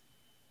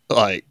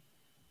 Like,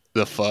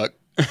 the fuck?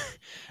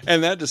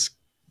 And that just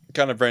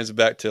kind of brings it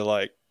back to,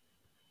 like,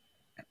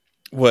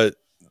 what,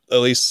 at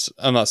least,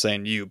 I'm not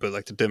saying you, but,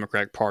 like, the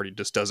Democratic Party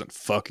just doesn't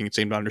fucking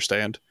seem to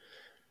understand.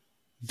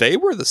 They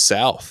were the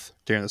South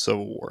during the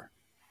Civil War.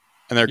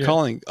 And they're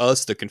calling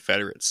us the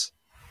Confederates.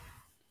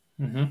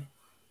 Mm-hmm.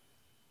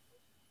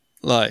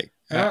 Like,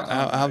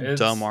 how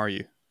dumb are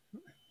you?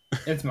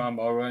 It's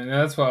mind-boggling. And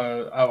that's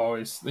why I've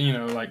always,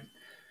 like,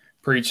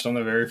 preached on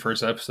the very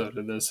first episode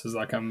of this is,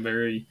 like, I'm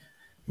very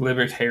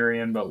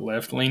libertarian but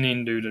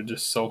left-leaning due to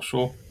just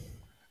social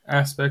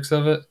aspects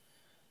of it.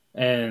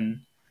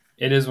 And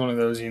it is one of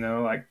those,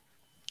 like,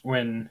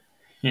 when,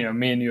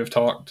 me and you have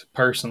talked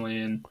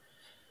personally and,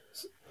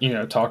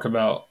 talk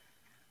about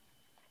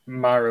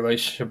my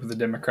relationship with the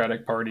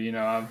Democratic Party,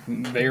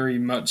 I'm very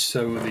much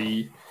so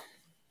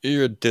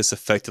You're a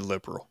disaffected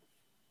liberal.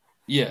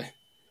 Yeah.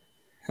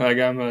 Like,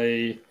 I'm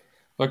a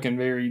fucking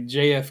very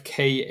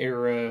JFK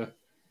era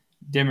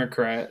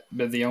Democrat,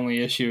 but the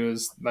only issue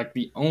is, like,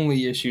 the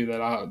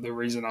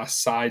reason I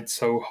side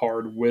so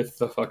hard with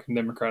the fucking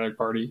Democratic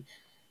Party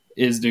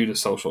is due to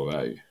social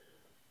value.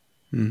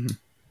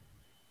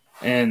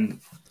 Mm-hmm.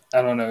 And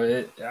I don't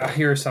know, I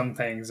hear some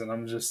things and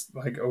I'm just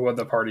like, oh, what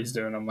the party's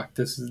doing. I'm like,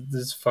 this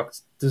is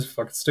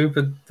fucking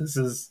stupid. This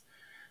is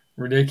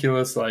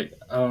ridiculous. Like,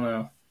 I don't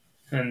know.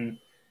 And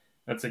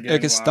that's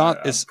again why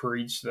I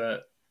preach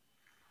that,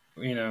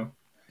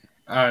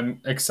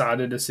 I'm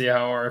excited to see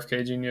how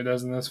RFK Jr.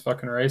 does in this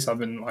fucking race. I've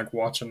been, like,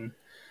 watching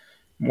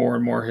more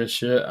and more his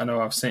shit. I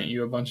know I've sent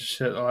you a bunch of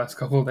shit the last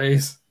couple of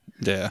days.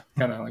 Yeah.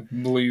 Kind of, like,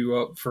 blew you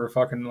up for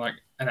fucking, like,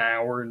 an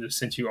hour and just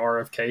sent you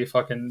RFK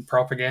fucking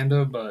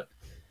propaganda, but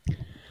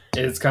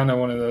it's kind of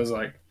one of those,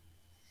 like,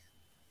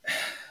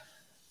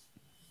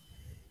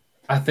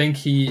 I think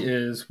he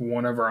is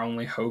one of our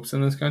only hopes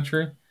in this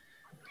country,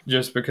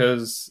 just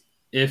because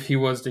if he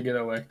was to get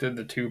elected,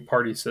 the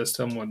two-party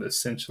system would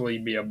essentially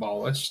be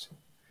abolished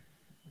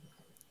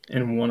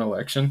in one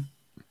election.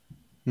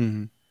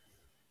 Mm-hmm.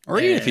 Or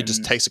even if he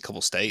just takes a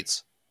couple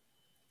states.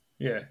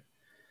 Yeah.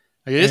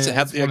 Like, he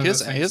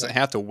doesn't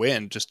have to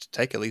win just to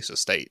take at least a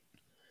state.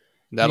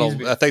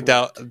 I think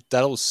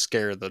that'll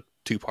scare the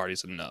two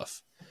parties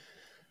enough.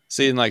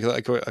 See,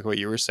 like what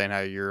you were saying, how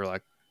you're,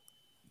 like,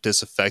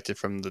 disaffected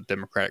from the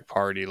Democratic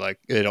Party, like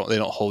they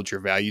don't hold your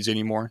values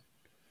anymore.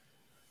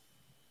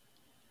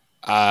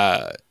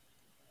 I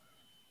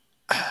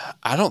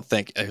don't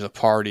think there's a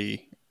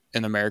party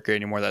in America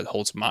anymore that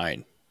holds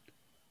mine.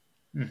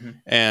 Mm-hmm.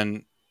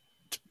 And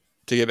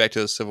to get back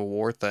to the Civil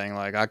War thing,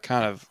 like, I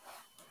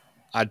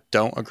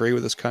don't agree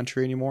with this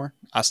country anymore.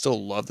 I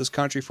still love this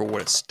country for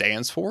what it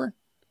stands for,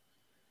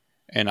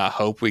 and I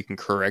hope we can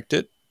correct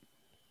it.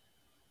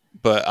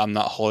 But I'm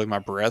not holding my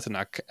breath, and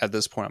at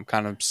this point, I'm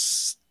kind of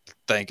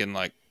thinking,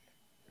 like,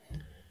 I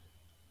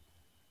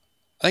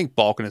think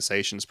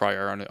balkanization is probably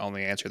our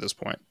only answer at this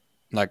point.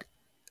 Like,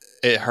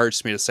 it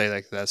hurts me to say,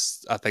 like,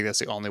 I think that's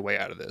the only way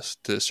out of this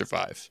to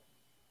survive.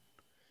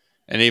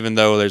 And even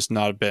though there's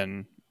not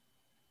been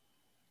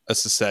a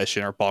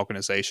secession or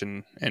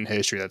balkanization in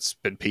history that's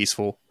been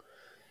peaceful,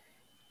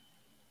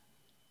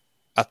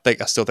 I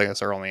still think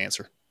that's our only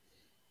answer.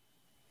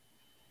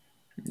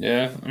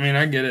 Yeah, I mean,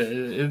 I get it.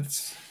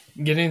 It's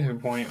getting to a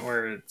point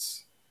where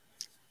it's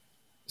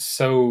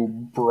so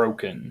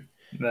broken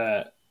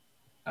that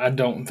I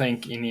don't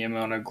think any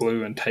amount of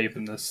glue and tape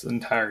in this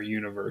entire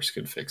universe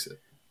could fix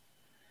it.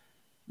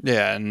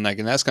 Yeah, and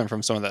that's coming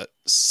from someone that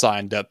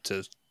signed up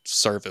to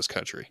serve this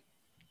country.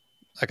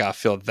 Like, I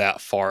feel that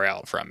far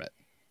out from it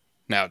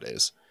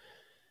nowadays.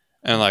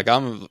 And, like, I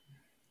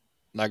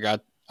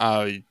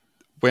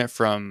went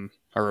from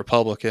a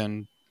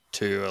Republican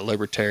to a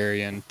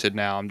libertarian to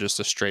now I'm just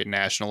a straight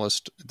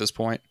nationalist at this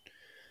point.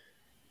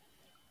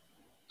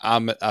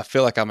 I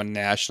feel like I'm a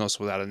nationalist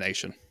without a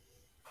nation.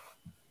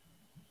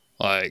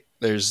 Like,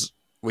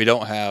 we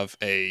don't have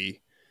a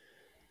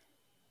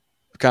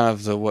kind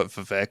of what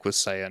Vivek was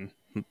saying.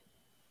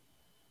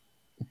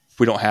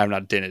 We don't have an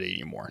identity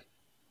anymore.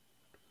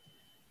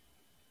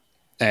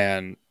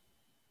 And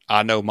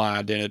I know my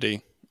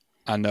identity.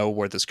 I know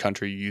where this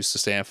country used to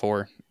stand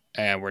for,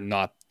 and we're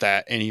not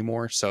that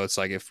anymore. So it's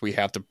like if we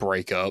have to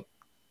break up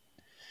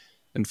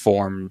and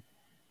form,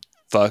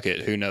 fuck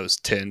it, who knows,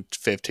 10,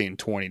 15,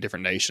 20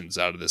 different nations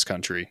out of this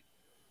country,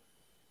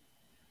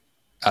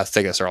 I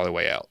think that's our only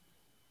way out.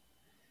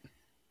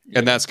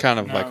 And that's kind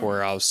of like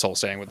where I was still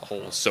saying with the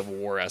whole Civil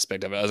War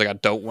aspect of it. I was like, I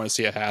don't want to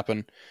see it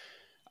happen.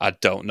 I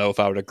don't know if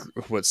I would agree,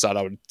 what side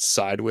I would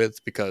side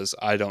with, because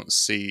I don't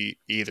see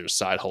either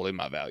side holding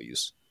my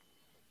values.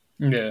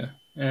 Yeah,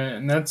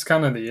 and that's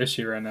kind of the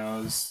issue right now.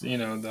 Is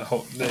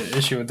the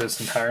issue with this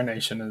entire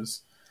nation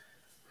is,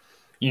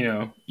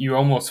 you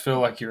almost feel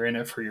like you're in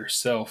it for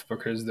yourself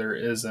because there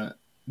isn't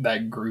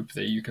that group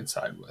that you can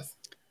side with.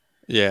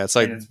 Yeah, it's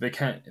like, and it's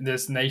become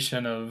this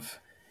nation of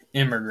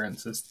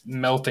immigrants, this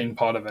melting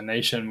pot of a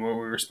nation, what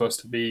we were supposed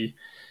to be,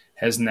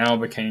 has now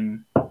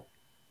become,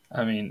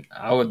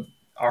 I would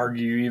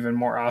argue, even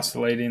more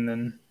isolating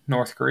than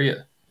North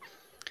Korea.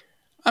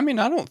 I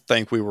don't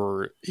think we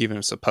were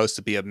even supposed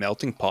to be a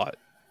melting pot.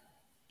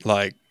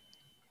 Like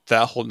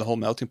the whole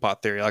melting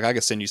pot theory. Like I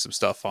could send you some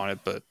stuff on it,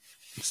 but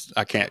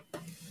I can't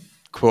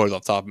quote it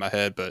off the top of my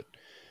head. But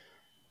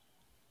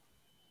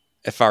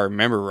if I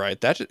remember right,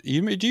 do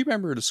you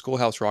remember the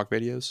Schoolhouse Rock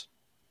videos?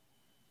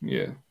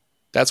 Yeah,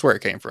 that's where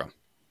it came from.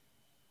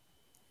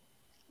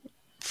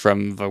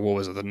 From the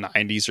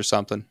 90s or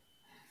something.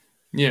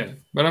 Yeah,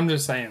 but I'm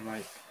just saying,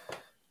 like,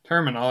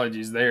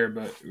 terminology's there,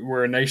 but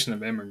we're a nation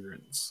of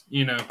immigrants,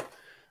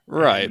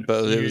 Right,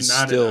 but it was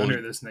still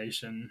under this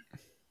nation.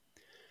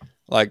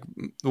 Like,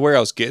 where I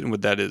was getting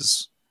with that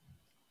is,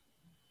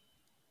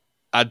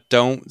 I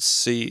don't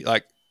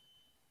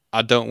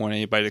want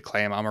anybody to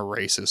claim I'm a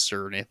racist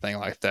or anything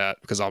like that,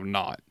 because I'm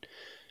not.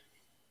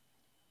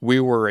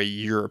 We were a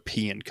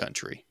European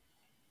country,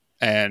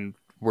 and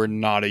we're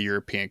not a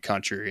European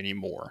country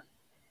anymore.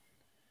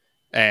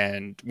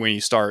 And when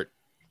you start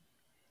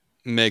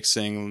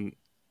mixing,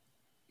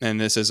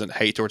 and this isn't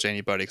hate towards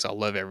anybody, because I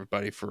love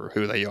everybody for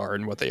who they are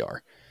and what they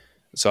are,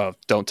 so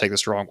don't take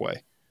this the wrong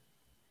way.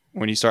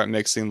 When you start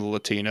mixing the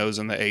Latinos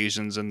and the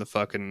Asians and the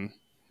fucking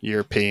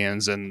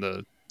Europeans and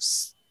the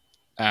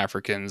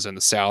Africans and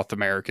the South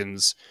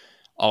Americans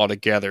all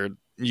together,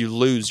 you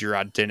lose your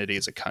identity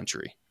as a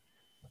country.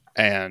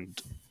 And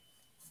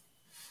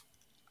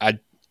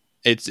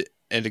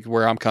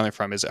where I'm coming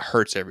from is it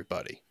hurts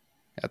everybody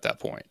at that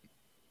point.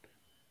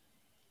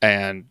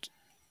 And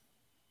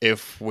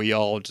if we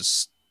all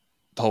the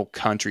whole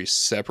country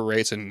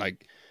separates and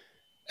like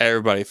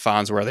everybody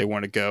finds where they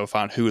want to go,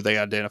 find who they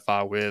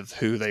identify with,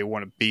 who they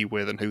want to be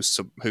with, and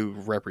who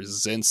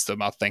represents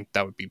them, I think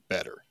that would be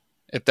better.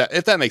 If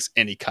that makes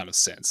any kind of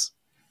sense.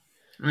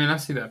 I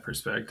see that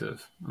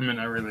perspective.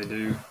 I really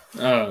do.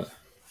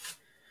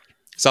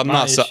 So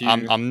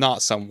I'm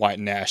not some white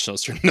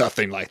nationalist or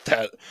nothing like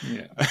that.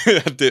 Yeah.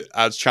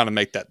 I was trying to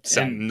make that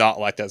sound not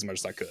like that as much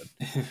as I could.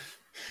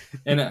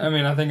 And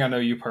I think I know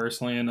you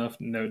personally enough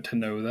to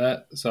know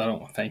that, so I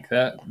don't think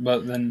that.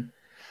 But then,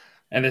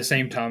 at the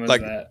same time as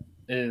that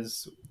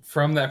is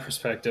from that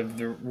perspective,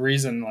 the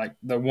reason, like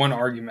the one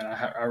argument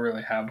I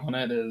really have on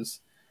it is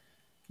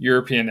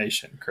European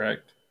nation,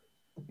 correct?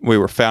 We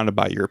were founded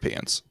by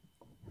Europeans.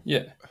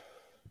 Yeah.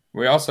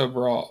 We also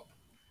brought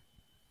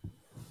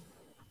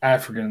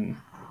African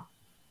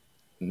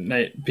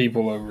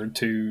people over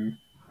to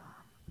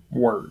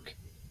work.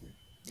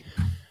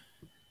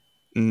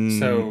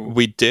 So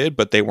we did,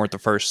 but they weren't the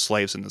first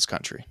slaves in this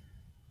country.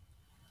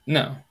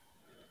 No.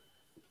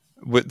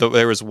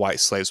 There was white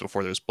slaves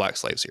before there was black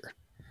slaves here.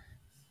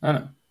 I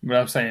know. But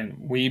I'm saying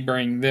we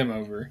bring them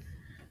over.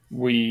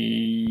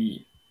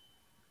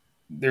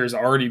 There's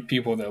already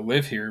people that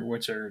live here,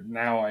 which are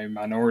now a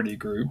minority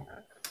group.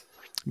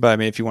 But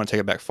if you want to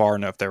take it back far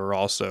enough, they were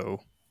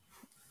also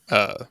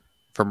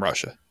from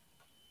Russia.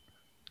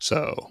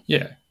 So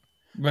yeah,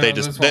 but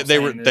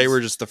they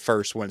were just the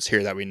first ones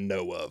here that we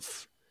know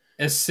of.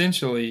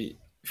 Essentially,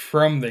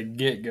 from the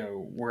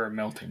get-go, we're a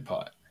melting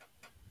pot.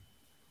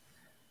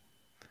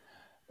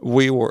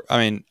 We were.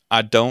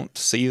 I don't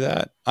see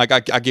that. Like,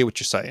 I get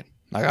what you're saying.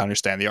 Like, I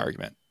understand the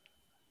argument,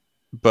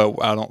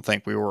 but I don't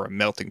think we were a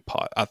melting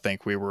pot. I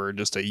think we were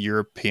just a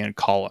European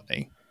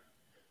colony,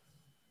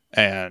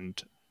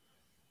 and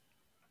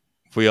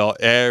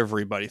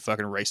everybody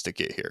fucking raced to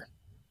get here.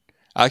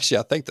 Actually,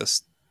 I think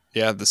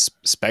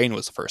Spain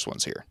was the first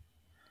ones here.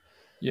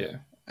 Yeah.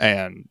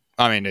 And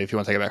if you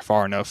want to take it back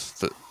far enough,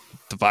 the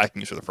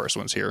Vikings were the first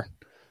ones here.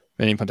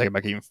 And you can take it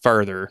back even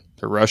further,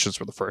 the Russians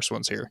were the first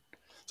ones here.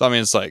 So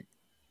it's like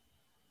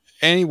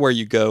anywhere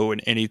you go in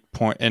any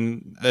point,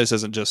 and this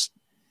isn't just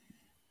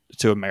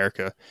to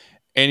America,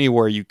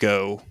 anywhere you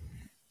go,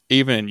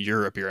 even in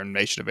Europe, you're a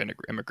nation of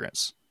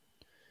immigrants.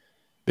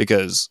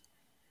 Because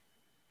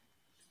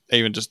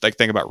even just like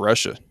think about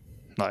Russia,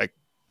 like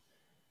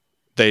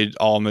they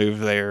all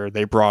moved there.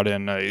 They brought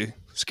in a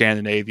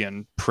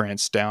Scandinavian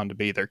prince down to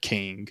be their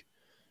king,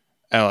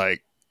 and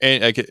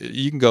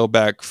you can go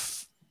back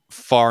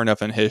far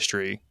enough in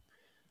history.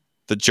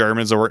 the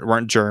Germans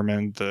weren't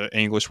German, the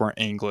English weren't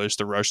English,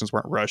 the Russians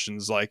weren't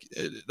Russians.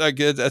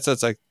 It's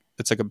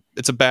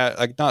a bad,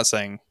 like, not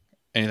saying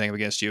anything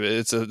against you.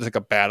 It's like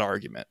a bad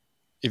argument,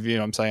 if you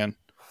know what I'm saying.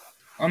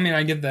 I mean,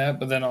 I get that,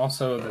 but then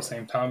also at the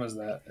same time as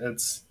that,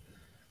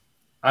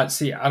 I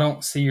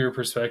don't see your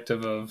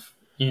perspective of,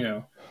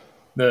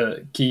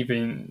 the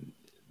keeping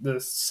the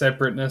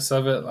separateness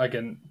of it, like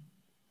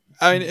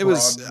I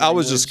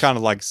was just kind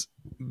of like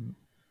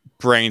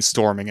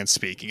brainstorming and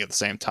speaking at the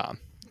same time,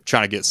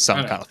 trying to get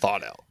some kind of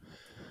thought out.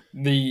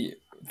 The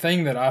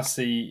thing that I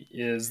see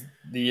is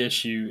the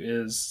issue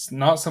is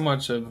not so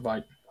much of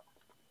like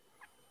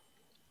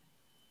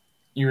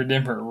your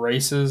different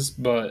races,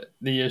 but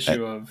the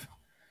issue of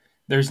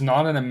there's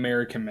not an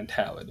American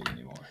mentality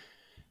anymore.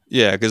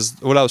 Yeah, because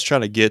what I was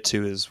trying to get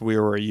to is we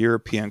were a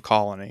European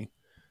colony.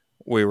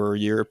 We were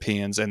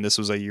Europeans, and this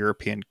was a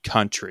European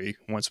country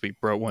once we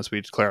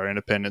declared our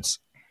independence,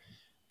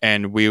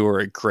 and we were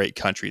a great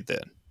country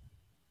then.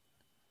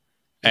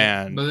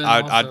 And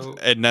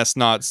that's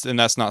not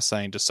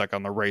saying just like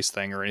on the race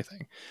thing or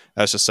anything.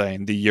 That's just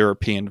saying the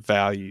European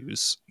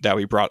values that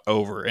we brought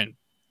over and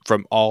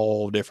from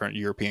all different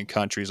European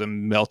countries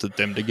and melted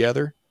them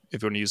together.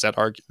 If you want to use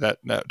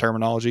that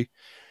terminology,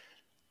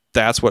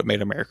 that's what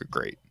made America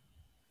great.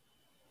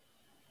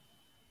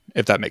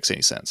 If that makes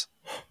any sense.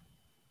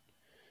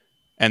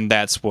 And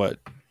that's what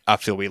I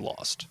feel we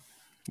lost.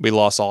 We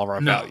lost all of our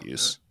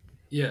values.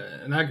 Yeah,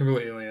 and I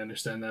completely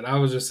understand that. I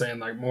was just saying,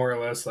 like, more or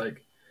less,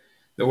 like,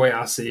 the way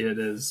I see it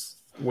is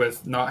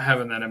with not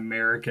having that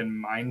American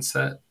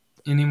mindset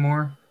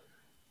anymore,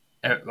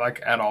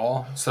 at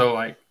all. So,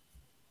 like,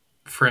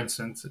 for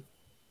instance,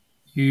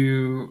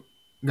 you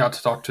got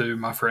to talk to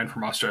my friend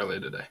from Australia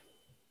today.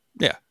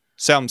 Yeah,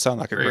 sound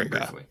like a great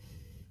guy.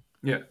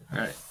 Yeah,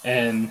 right.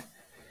 And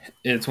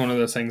it's one of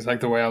those things,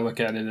 like, the way I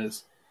look at it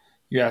is,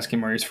 you ask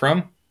him where he's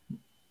from,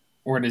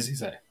 what does he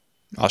say?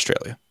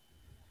 Australia.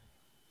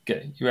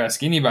 Okay, you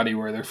ask anybody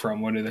where they're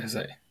from, what do they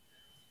say?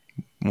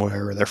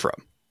 Wherever they're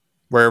from.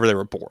 Wherever they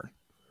were born.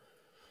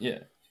 Yeah,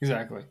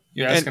 exactly.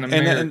 You ask an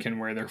American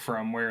where they're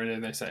from, where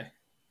do they say?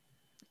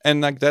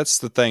 And like that's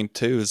the thing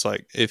too, is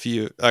like if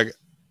you like,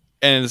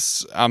 and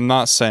I'm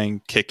not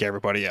saying kick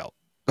everybody out,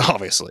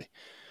 obviously,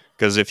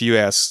 because if you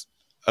ask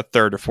a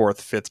third or fourth,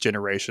 fifth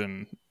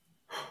generation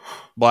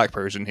black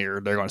person here,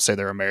 they're going to say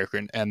they're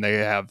American, and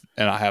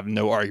I have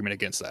no argument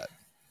against that.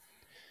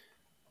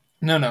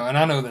 No, and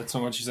I know that's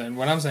not what you're saying.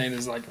 What I'm saying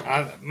is like,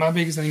 my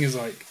biggest thing is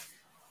like,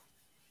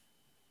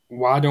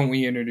 why don't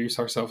we introduce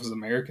ourselves as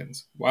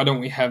Americans? Why don't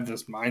we have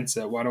this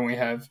mindset? Why don't we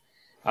have?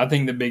 I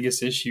think the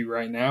biggest issue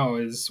right now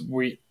is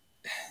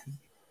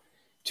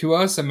to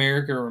us,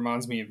 America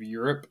reminds me of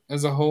Europe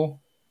as a whole,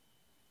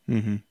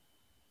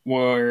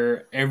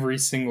 where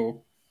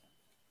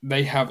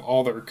they have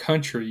all their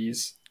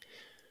countries.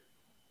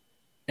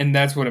 And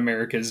that's what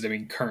America is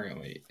doing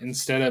currently.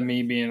 Instead of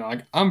me being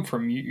like, I'm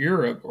from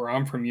Europe or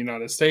I'm from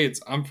United States,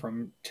 I'm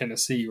from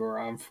Tennessee or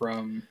I'm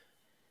from...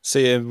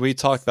 See, and we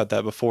talked about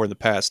that before in the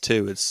past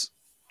too. It's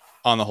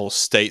on the whole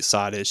state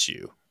side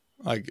issue.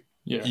 Like,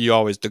 you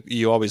always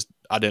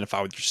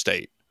identify with your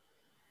state.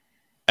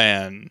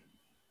 And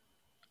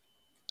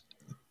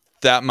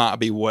that might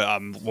be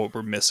what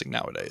we're missing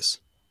nowadays.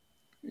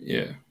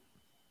 Yeah.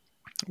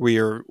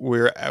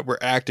 We're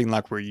acting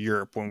like we're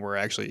Europe when we're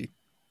actually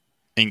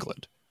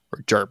England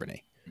or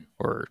Germany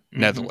or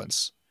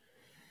Netherlands.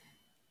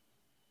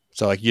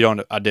 So like you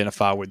don't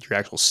identify with your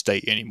actual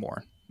state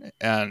anymore.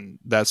 And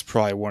that's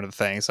probably one of the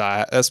things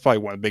that's probably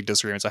one of the big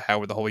disagreements I have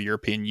with the whole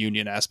European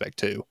Union aspect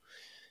too,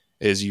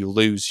 is you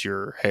lose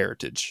your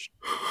heritage,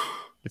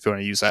 if you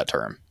want to use that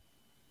term.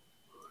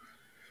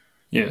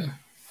 Yeah.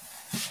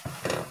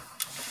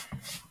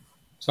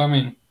 So I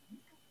mean,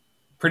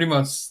 pretty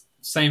much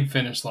same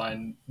finish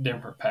line,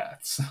 different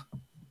paths.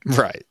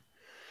 Right.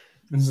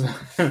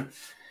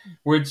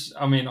 Which,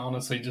 I mean,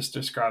 honestly just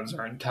describes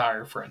our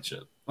entire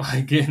friendship.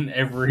 Like in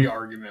every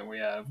argument we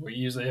have, we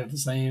usually have the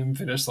same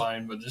finish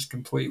line, but just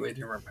completely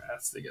different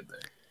paths to get there.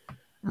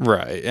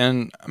 Right.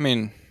 And I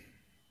mean,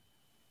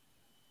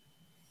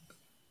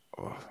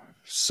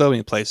 so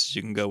many places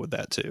you can go with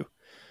that too.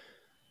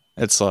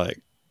 It's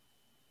like,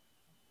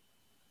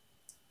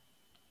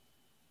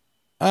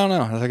 I don't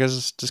know. I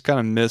just kind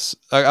of miss.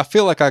 I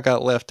feel like I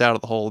got left out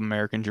of the whole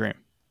American dream,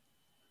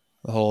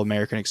 the whole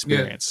American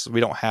experience. Yeah.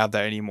 We don't have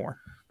that anymore.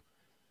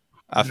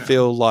 I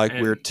feel like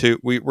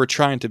we're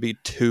trying to be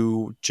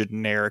too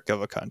generic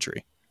of a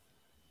country,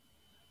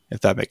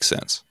 if that makes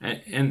sense.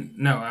 And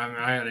no,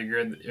 I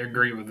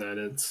agree with that.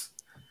 It's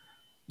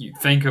you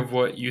think of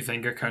what you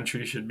think a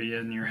country should be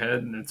in your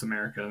head, and it's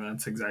America, and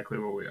that's exactly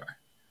what we are.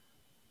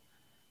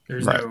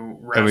 There's no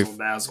razzle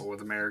dazzle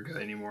with America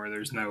anymore.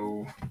 There's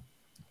no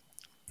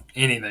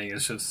anything.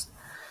 It's just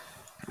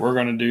we're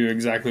going to do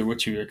exactly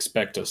what you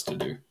expect us to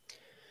do.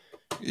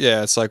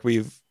 Yeah, it's like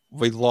we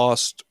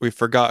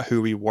forgot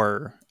who we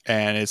were,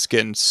 and it's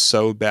getting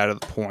so bad at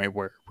the point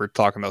where we're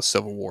talking about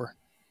civil war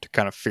to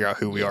kind of figure out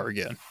who we are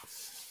again.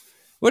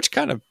 Which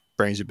kind of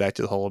brings you back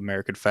to the whole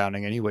American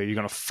founding anyway. You're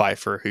going to fight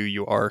for who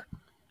you are.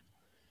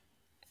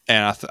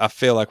 And I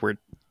feel like we're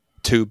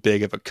too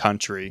big of a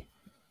country,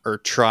 or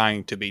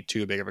trying to be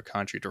too big of a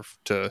country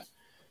to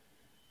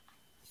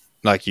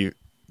like you're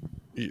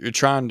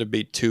trying to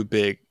be too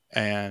big,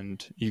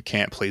 and you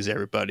can't please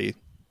everybody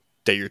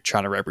that you're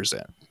trying to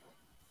represent.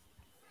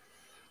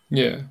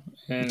 Yeah,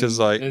 and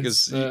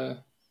Because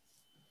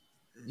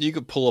you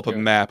could pull up a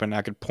map and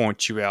I could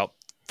point you out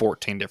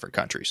 14 different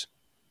countries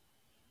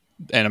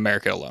in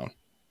America alone.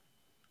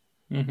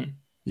 Mm-hmm.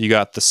 You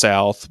got the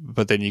South,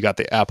 but then you got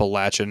the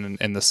Appalachian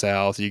in the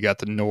South. You got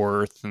the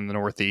North and the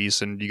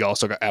Northeast, and you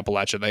also got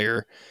Appalachia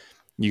there.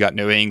 You got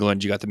New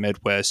England. You got the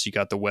Midwest. You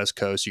got the West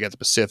Coast. You got the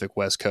Pacific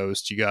West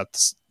Coast. You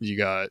got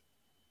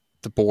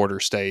the border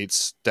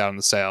states down in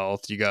the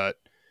South. You got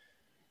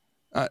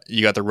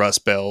the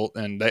Rust Belt,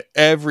 and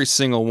every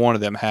single one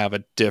of them have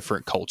a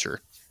different culture.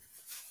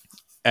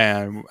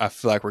 And I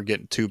feel like we're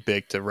getting too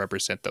big to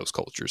represent those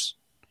cultures,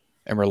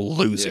 and we're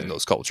losing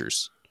those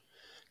cultures.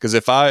 Because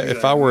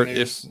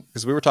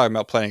because we were talking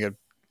about planning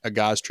a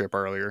guys trip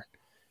earlier,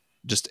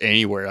 just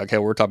anywhere. Like, hey,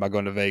 we're talking about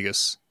going to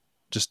Vegas,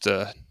 just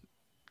to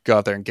go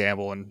out there and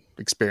gamble and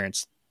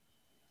experience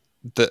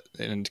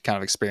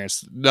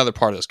another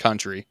part of this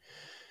country.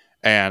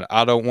 And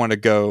I don't want to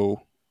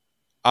go.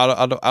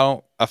 I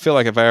feel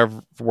like if I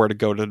ever were to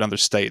go to another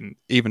state, and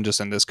even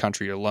just in this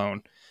country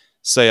alone,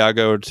 say I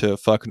go to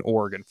fucking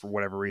Oregon for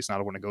whatever reason, I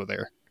don't want to go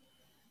there.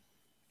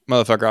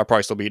 Motherfucker, I'll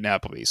probably still be eating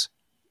Applebee's.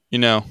 You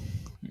know?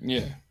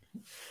 Yeah.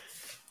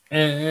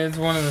 And it's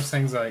one of those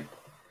things like,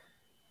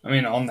 I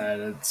mean, on that,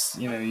 it's,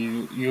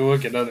 you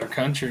look at other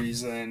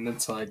countries and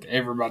it's like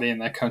everybody in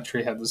that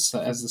country has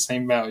the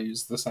same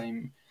values, the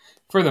same,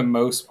 for the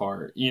most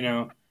part,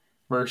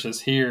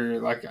 versus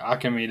here, like I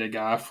can meet a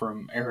guy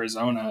from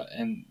Arizona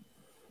and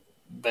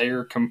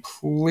they're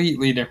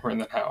completely different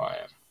than how I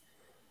am.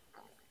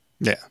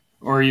 Yeah.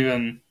 Or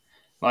even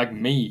like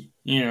me,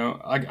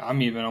 like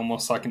I'm even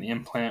almost like an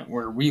implant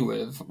where we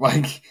live.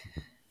 Like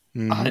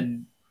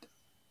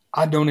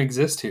I don't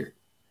exist here.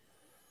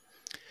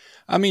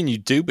 I mean, you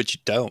do, but you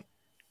don't.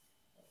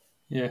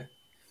 Yeah.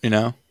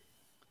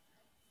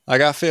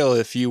 Like I feel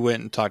if you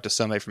went and talked to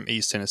somebody from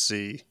East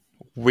Tennessee,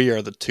 we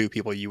are the two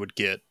people you would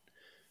get.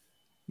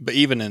 But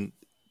even in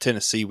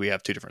Tennessee, we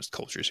have two different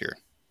cultures here.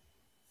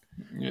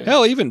 Yeah.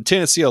 Hell, even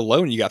Tennessee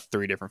alone, you got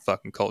 3 different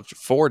fucking cultures,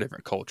 4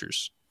 different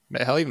cultures.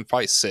 Hell, even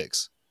probably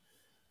 6.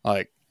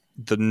 Like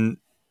the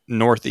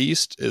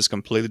Northeast is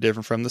completely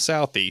different from the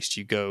Southeast.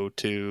 You go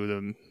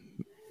to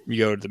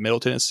the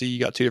Middle Tennessee, you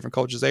got 2 different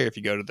cultures there. If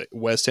you go to the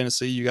West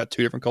Tennessee, you got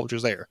 2 different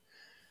cultures there.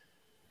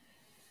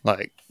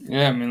 Like,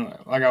 yeah, I mean,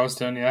 like I was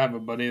telling you, I have a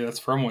buddy that's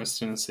from West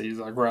Tennessee. He's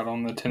like right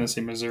on the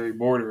Tennessee-Missouri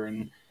border,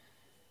 and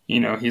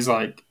he's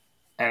like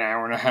an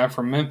hour and a half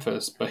from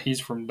Memphis, but he's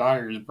from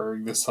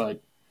Dyersburg, this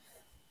like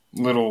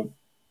little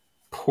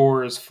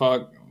poor as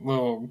fuck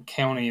little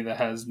county that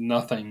has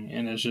nothing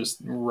and is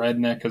just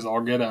redneck as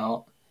all get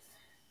out.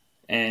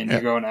 And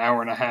you go an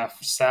hour and a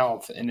half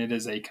south and it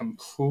is a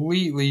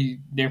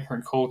completely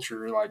different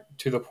culture, like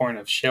to the point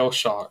of shell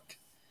shock.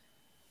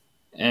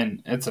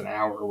 And it's an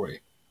hour away.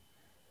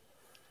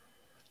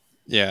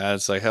 Yeah,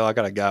 it's like, hell, I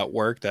got a guy at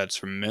work that's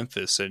from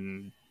Memphis,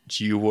 and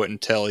you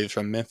wouldn't tell he's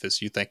from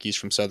Memphis. You think he's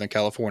from Southern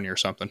California or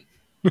something.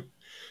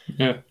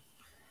 Yeah.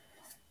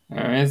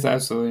 I mean, it's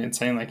absolutely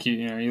insane. Like,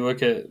 you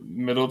look at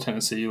Middle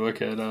Tennessee, you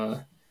look at,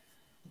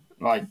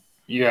 like,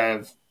 you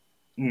have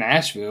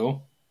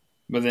Nashville,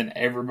 but then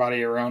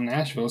everybody around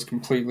Nashville is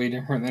completely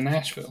different than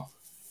Nashville.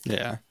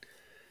 Yeah.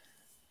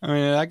 I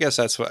mean, I guess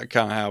that's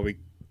kind of how we...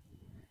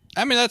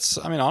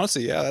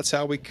 honestly, yeah, that's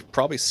how we could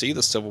probably see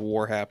the Civil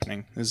War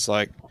happening. Is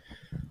like,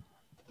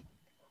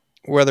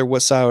 whether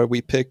what side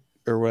we pick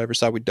or whatever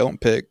side we don't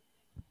pick,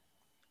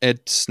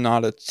 it's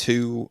not a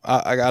two...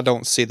 I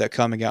don't see that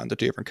coming out into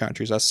 2 different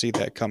countries. I see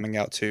that coming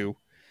out to,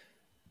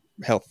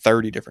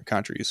 30 different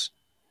countries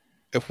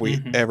if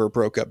we ever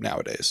broke up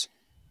nowadays.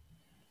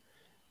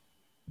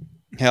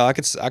 Hell, I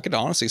could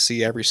honestly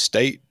see every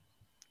state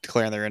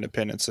declaring their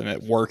independence and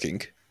it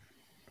working.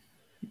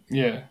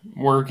 Yeah,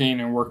 working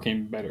and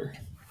working better.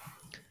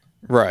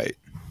 Right.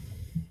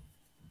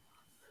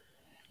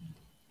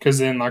 Because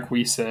then, like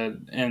we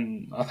said,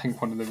 and I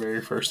think one of the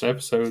very first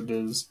episodes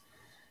is,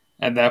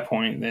 at that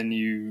point, then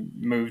you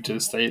move to a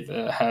state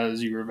that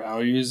has your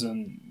values,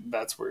 and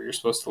that's where you're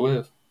supposed to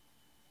live.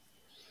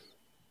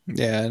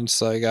 Yeah, and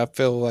it's like, I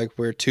feel like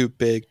we're too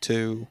big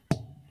to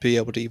be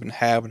able to even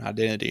have an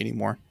identity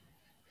anymore.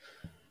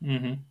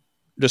 Mm-hmm.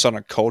 Just on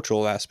a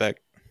cultural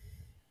aspect.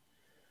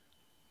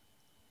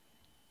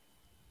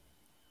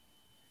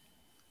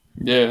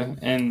 Yeah,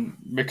 and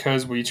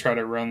because we try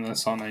to run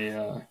this on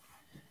a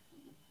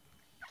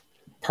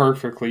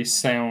perfectly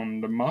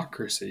sound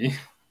democracy,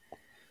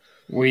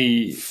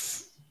 we're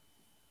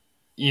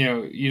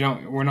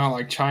not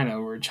like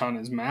China, where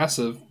China's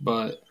massive,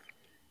 but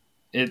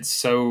it's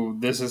so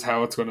this is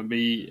how it's going to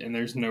be, and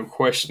there's no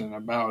question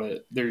about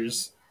it.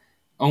 There's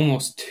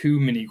almost too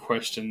many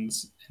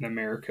questions in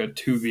America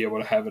to be able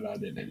to have an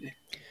identity.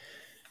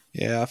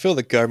 Yeah, I feel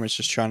the government's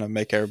just trying to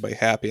make everybody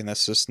happy, and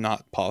that's just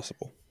not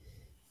possible.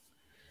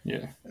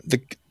 Yeah.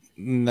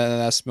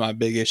 that's my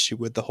big issue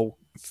with the whole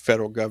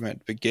federal government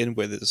to begin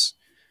with is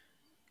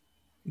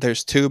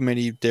there's too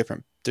many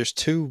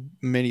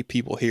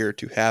people here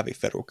to have a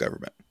federal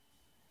government.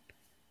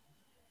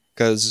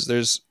 Because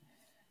there's,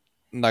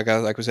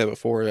 like we said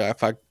before,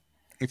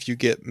 if you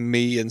get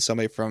me and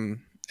somebody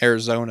from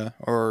Arizona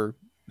or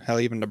hell,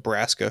 even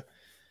Nebraska,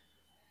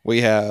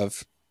 we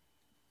have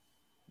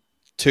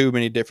too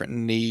many different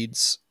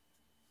needs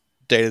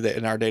day-to-day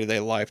in our day-to-day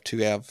life to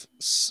have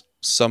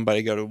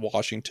somebody go to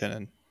Washington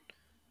and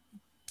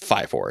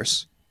fight for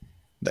us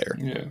there.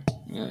 Yeah.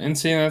 And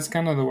see, that's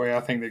kind of the way I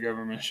think the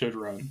government should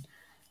run.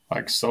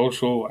 Like,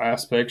 social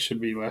aspects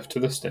should be left to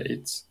the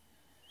states.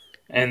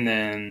 And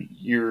then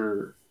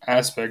your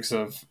aspects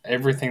of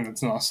everything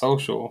that's not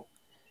social,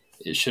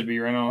 it should be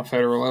run on a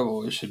federal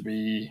level. It should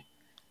be,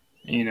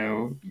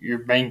 your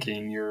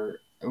banking,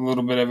 a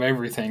little bit of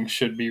everything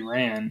should be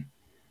ran.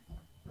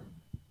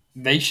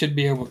 They should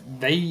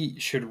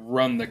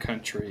run the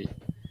country,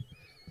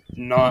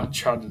 not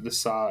try to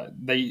decide.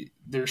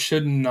 There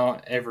should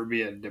not ever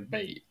be a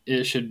debate.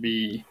 It should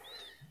be,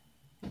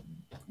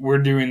 we're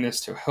doing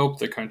this to help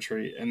the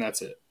country, and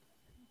that's it.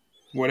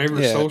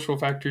 Whatever social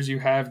factors you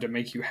have to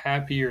make you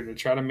happy or to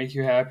try to make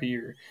you happy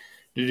or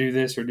to do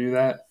this or do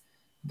that,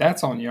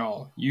 that's on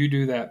y'all. You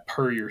do that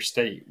per your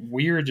state.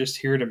 We are just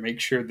here to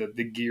make sure that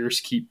the gears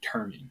keep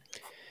turning.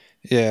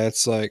 Yeah,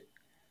 it's like,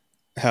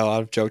 hell,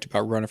 I've joked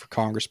about running for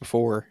Congress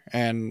before,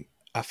 and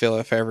I feel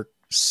if I ever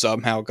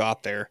somehow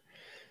got there,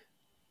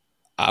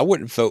 I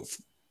wouldn't vote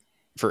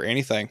for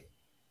anything.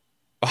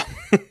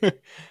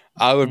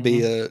 I would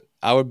be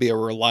a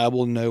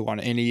reliable no on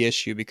any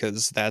issue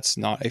because that's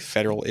not a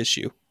federal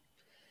issue.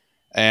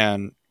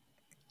 And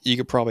you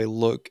could probably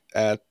look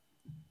at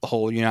the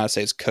whole United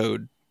States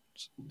Code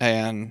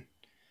and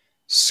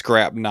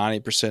scrap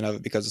 90% of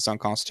it because it's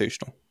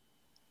unconstitutional.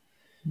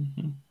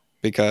 Mm-hmm.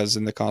 Because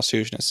in the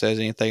Constitution it says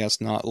anything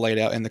that's not laid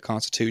out in the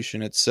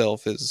Constitution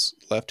itself is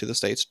left to the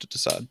states to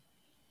decide.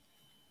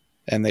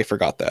 And they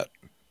forgot that.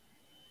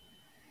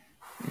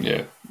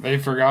 Yeah, they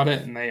forgot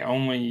it, and they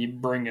only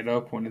bring it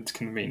up when it's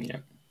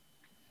convenient.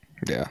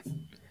 Yeah.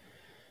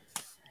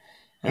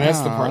 And that's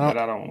the part that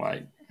I don't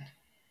like.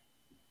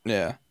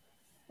 Yeah.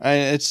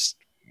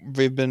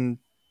 We've been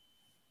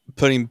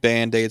putting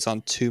band-aids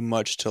on too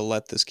much to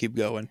let this keep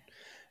going.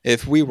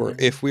 If we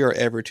are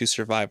ever to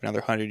survive another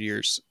 100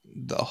 years,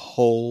 the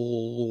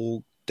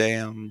whole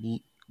damn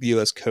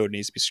U.S. code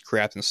needs to be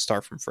scrapped and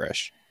start from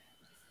fresh.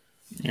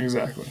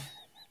 Exactly.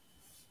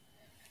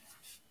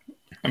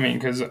 I mean,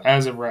 because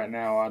as of right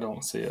now, I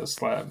don't see a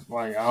slab.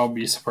 Like, I'll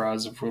be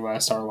surprised if we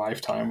last our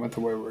lifetime with the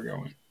way we're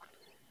going.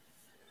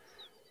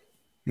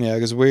 Yeah,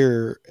 because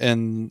we're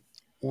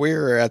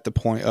at the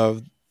point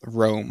of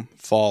Rome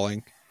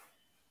falling,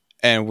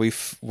 and we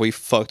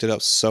fucked it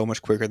up so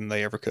much quicker than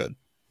they ever could,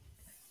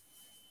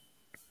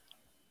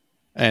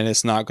 and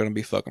it's not going to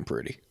be fucking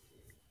pretty.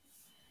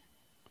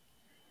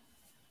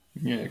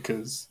 Yeah,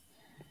 because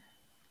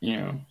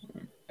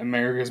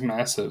America's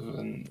massive,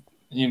 and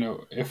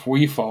if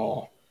we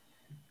fall,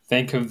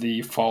 think of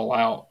the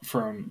fallout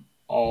from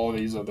all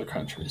these other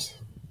countries.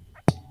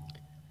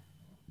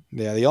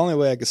 Yeah, the only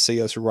way I could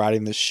see us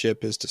riding this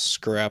ship is to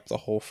scrap the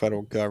whole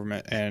federal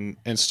government and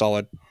install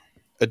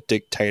a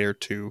dictator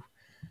to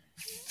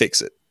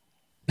fix it.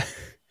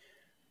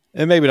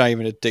 And maybe not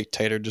even a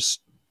dictator,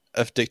 just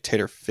a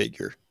dictator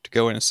figure to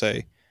go in and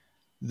say,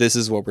 this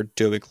is what we're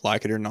doing,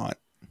 like it or not.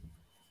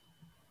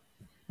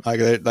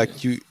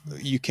 Like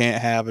you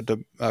can't have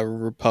a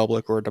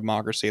republic or a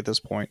democracy at this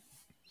point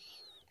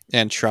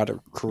and try to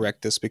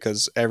correct this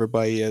because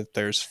everybody out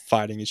there's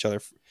fighting each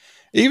other.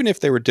 Even if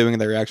they were doing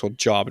their actual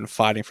job and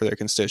fighting for their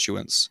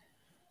constituents,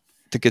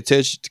 the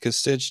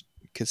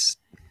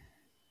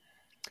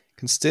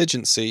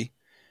constituency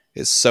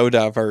is so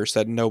diverse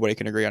that nobody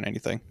can agree on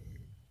anything.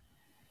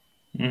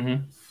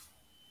 Mm-hmm.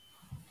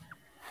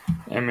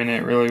 I mean,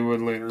 it really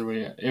would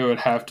it would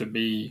have to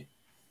be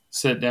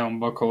sit down,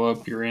 buckle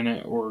up, you're in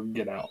it, or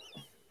get out.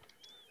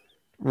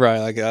 Right.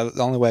 Like the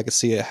only way I can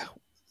see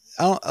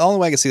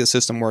the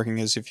system working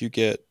is if you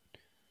get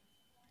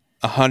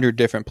 100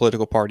 different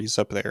political parties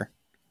up there,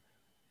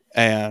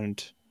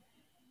 and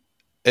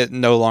it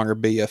no longer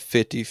be a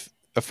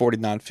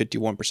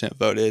 49-51%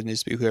 vote. It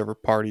needs to be whoever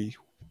party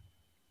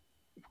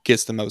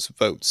gets the most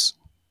votes,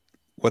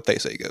 what they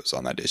say goes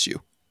on that issue.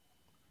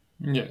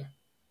 Yeah.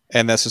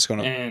 And that's just going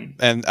to...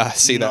 And I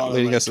see that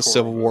leading us to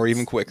civil war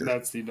even quicker.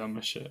 That's the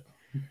dumbest shit.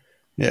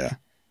 Yeah.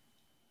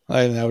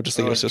 I would just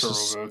think it's just...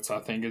 Electoral votes, I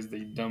think, is the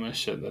dumbest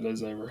shit that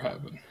has ever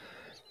happened.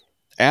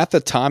 At the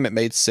time, it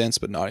made sense,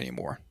 but not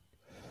anymore.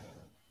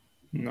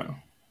 No.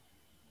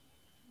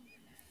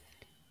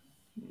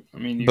 I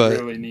mean, you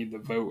really need the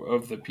vote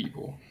of the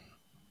people.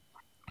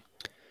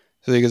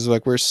 Because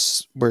like we're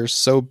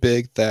so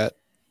big that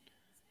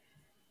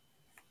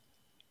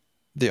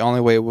the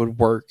only way it would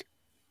work,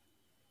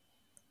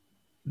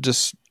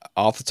 just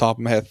off the top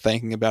of my head,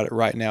 thinking about it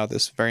right now,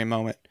 this very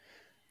moment,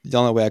 the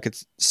only way I could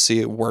see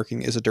it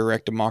working is a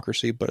direct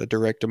democracy. But a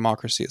direct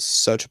democracy is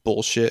such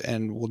bullshit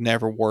and will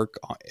never work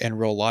in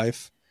real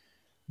life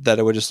that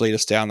it would just lead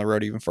us down the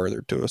road even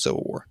further to a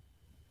civil war.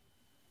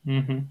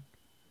 Mm-hmm.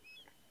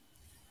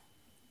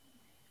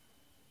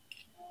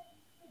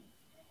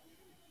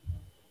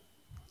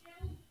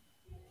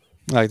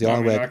 Like the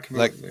only way, I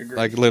completely agree.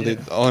 like literally,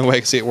 the only way I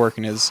can see it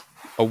working is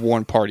a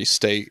one-party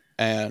state,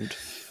 and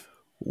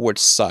which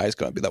side is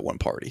going to be that one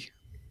party?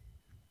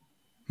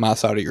 My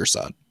side or your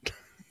side?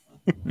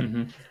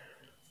 Mm-hmm.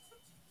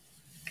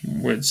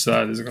 Which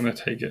side is going to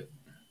take it?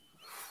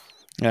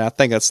 Yeah, I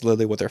think that's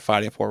literally what they're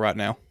fighting for right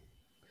now.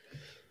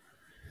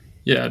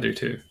 Yeah, I do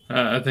too.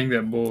 I think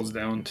that boils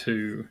down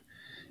to,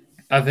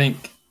 I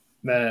think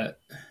that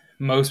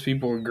most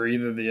people agree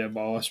that the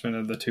abolishment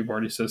of the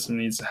two-party system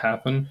needs to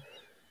happen.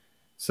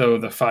 So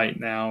the fight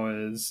now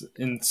is,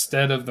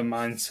 instead of the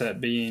mindset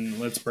being,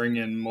 let's bring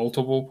in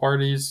multiple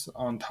parties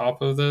on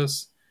top of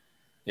this,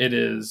 it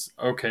is,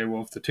 okay,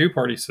 well, if the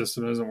two-party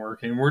system isn't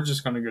working, we're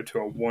just going to go to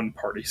a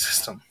one-party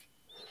system.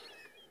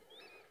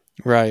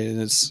 Right.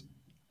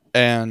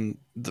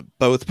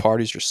 Both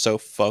parties are so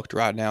fucked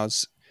right now.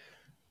 It's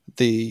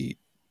the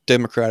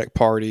Democratic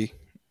Party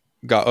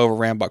got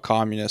overran by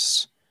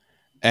communists,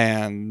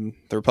 and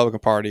the Republican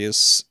Party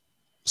is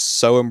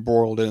so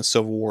embroiled in a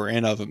civil war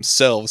in of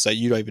themselves that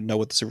you don't even know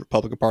what the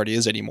Republican Party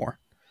is anymore.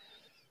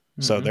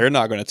 Mm-hmm. So they're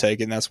not going to take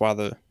it, and that's why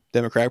the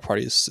Democratic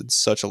Party is in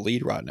such a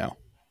lead right now.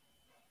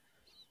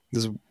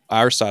 Because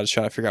our side is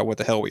trying to figure out what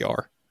the hell we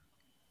are.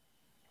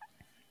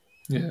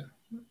 Yeah.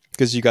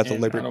 Because you got the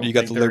libertarians,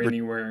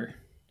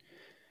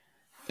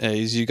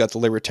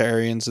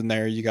 in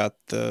there, you got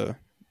the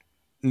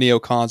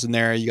neocons in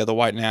there, you got the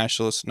white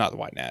nationalists, not the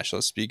white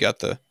nationalists, but you got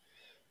the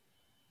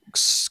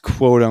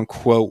quote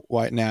unquote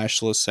white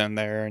nationalists in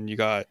there, and you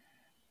got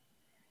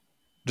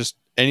just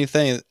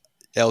anything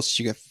else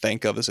you can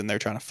think of is in there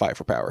trying to fight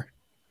for power.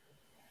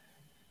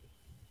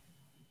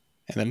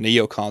 And the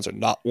neocons are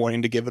not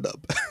wanting to give it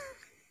up.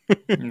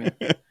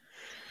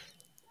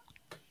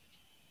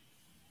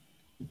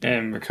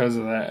 And because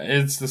of that,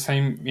 it's the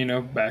same,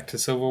 back to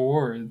Civil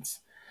War. It's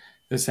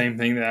the same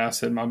thing that I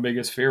said my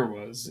biggest fear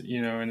was,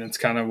 and it's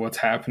kind of what's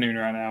happening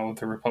right now with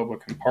the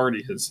Republican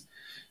Party is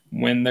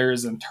when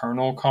there's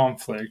internal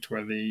conflict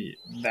where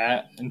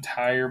that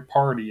entire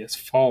party is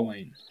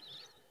falling,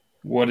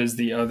 what is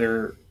the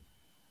other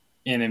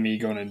enemy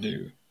going to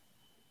do?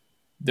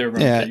 They're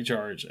going to take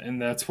charge.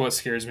 And that's what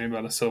scares me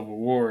about a civil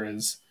war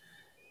is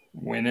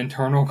when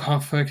internal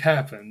conflict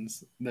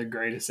happens, the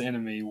greatest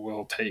enemy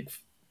will take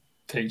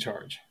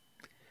charge.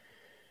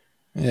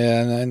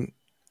 Yeah,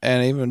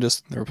 and even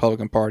just the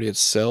Republican Party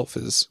itself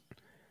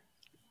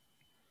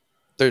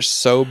there's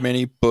so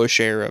many Bush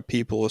era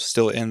people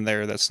still in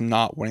there that's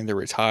not wanting to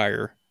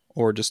retire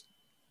or just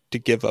to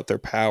give up their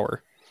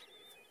power.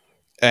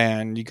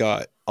 And you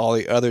got all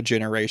the other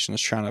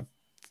generations trying to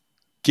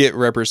get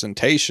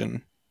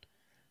representation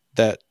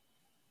that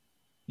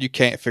you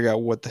can't figure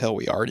out what the hell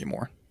we are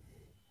anymore.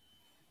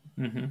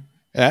 Mm-hmm.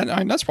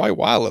 And that's probably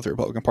why I left the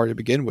Republican Party to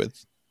begin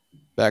with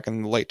back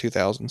in the late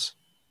 2000s.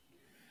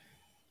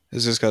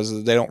 It's just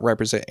because they don't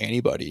represent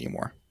anybody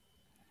anymore.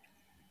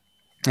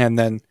 And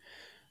then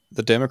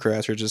the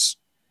Democrats are just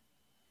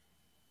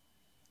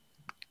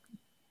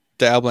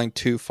dabbling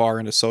too far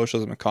into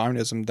socialism and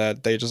communism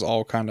that they just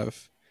all kind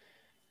of...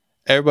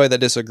 Everybody that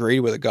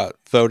disagreed with it got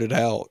voted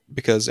out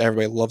because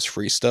everybody loves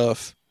free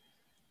stuff.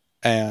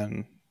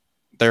 And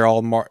they're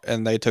all...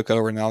 and they took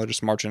over and now they're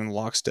just marching in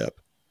lockstep.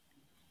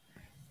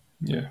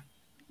 Yeah.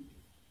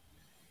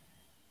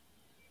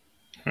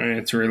 I mean,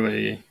 it's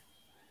really...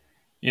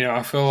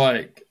 I feel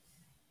like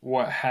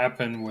what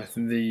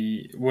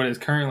is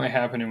currently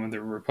happening with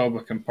the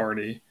Republican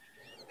Party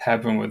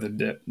happened with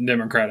the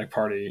Democratic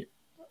Party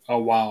a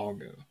while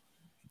ago.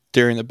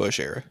 During the Bush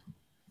era.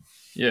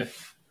 Yeah.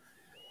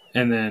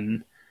 And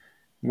then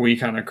we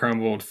kind of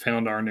crumbled,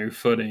 found our new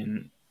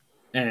footing,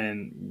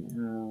 and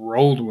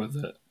rolled with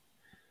it.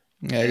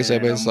 Yeah, I guess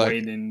everybody's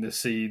waiting to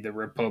see the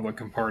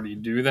Republican Party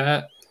do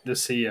that, to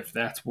see if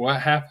that's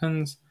what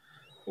happens,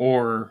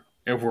 or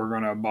if we're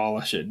going to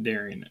abolish it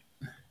during it.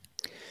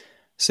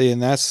 See,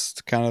 and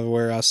that's kind of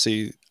where I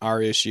see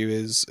our issue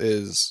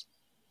is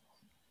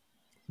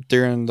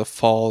during the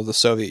fall of the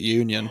Soviet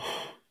Union.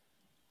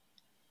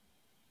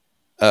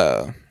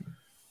 There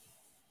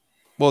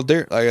was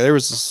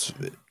this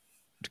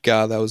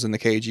guy that was in the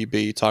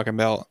KGB talking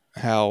about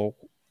how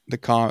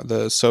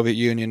the Soviet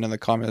Union and the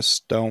communists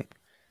don't.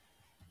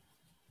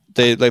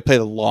 They play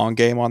the long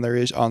game on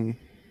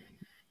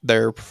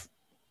their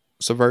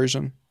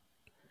subversion,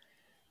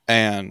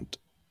 and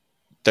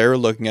they're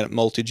looking at it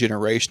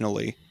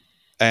multi-generationally,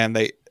 and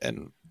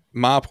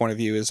my point of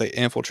view is they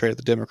infiltrated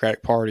the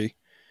Democratic Party,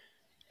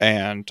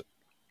 and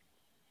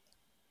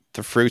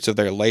the fruits of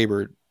their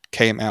labor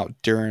came out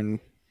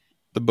during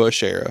the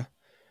Bush era,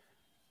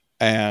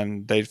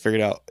 and they figured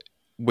out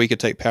we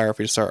could take power if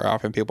we start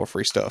offering people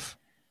free stuff,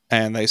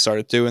 and they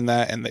started doing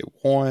that, and they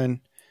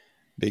won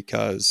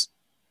because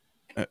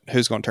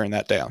who's going to turn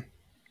that down?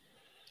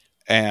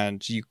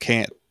 And you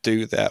can't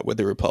do that with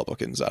the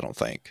Republicans, I don't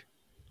think.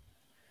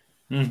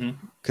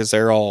 Because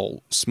they're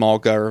all small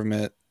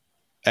government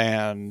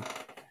and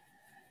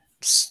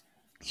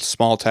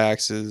small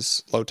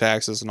taxes, low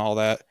taxes, and all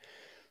that.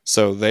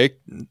 So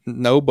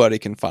nobody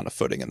can find a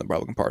footing in the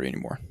Republican Party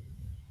anymore.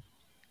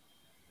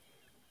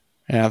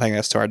 And I think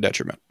that's to our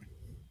detriment.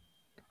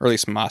 Or at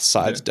least my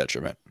side's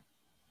detriment.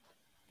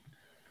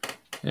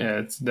 Yeah,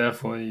 it's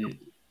definitely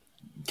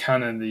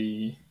kind of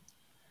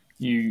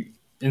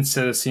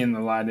instead of seeing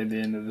the light at the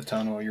end of the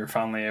tunnel, you're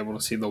finally able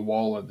to see the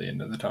wall at the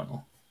end of the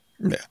tunnel.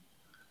 Yeah.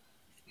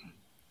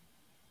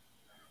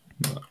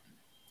 But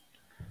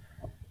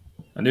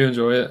I do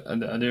enjoy it.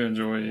 I do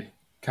enjoy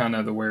kind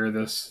of where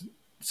this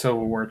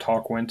Civil War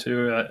talk went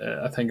to.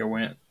 I think it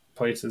went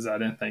places I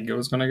didn't think it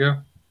was going to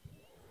go.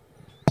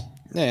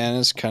 Yeah, and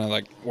it's kind of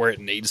like where it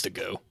needs to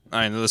go.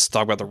 I mean, let's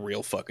talk about the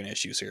real fucking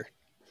issues here.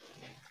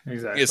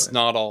 Exactly. It's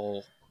not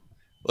all,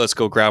 let's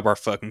go grab our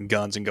fucking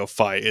guns and go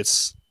fight.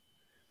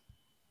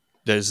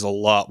 There's a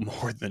lot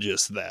more than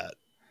just that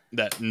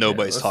nobody's talking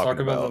about. Let's talk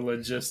about the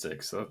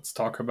logistics. Let's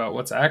talk about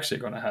what's actually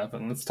going to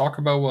happen. Let's talk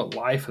about what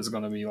life is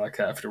going to be like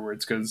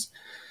afterwards. Because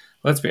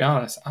let's be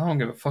honest, I don't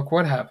give a fuck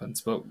what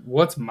happens, but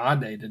what's my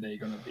day-to-day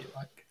going to be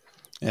like?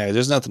 Yeah,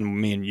 there's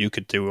nothing me and you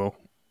could do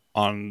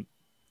on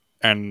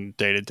and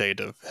day-to-day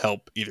to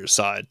help either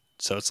side.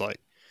 So it's like,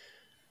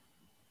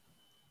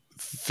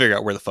 figure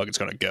out where the fuck it's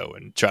going to go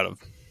and try to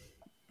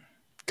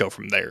go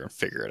from there and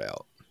figure it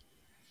out.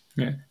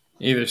 Yeah.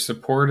 Either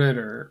support it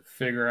or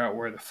figure out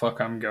where the fuck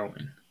I'm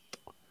going.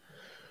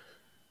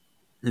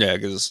 Yeah,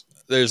 because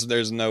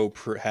there's no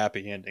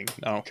happy ending.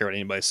 I don't care what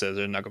anybody says.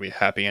 There's not going to be a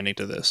happy ending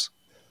to this.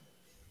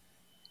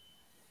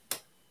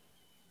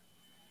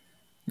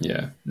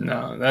 Yeah.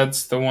 No,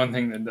 that's the one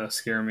thing that does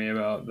scare me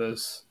about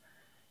this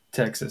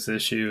Texas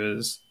issue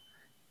is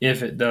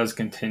if it does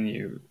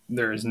continue,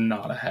 there is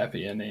not a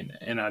happy ending.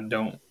 And I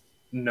don't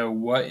know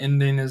what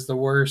ending is the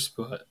worst,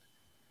 but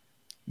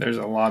there's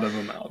a lot of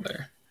them out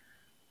there.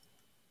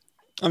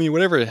 I mean,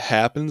 whatever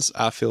happens,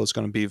 I feel it's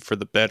going to be for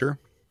the better.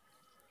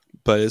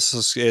 But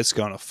it's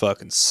going to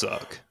fucking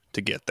suck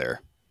to get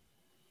there.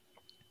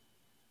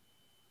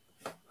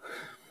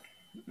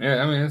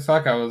 Yeah, I mean, it's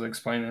like I was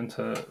explaining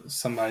to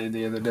somebody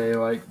the other day,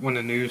 like when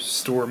a new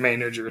store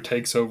manager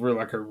takes over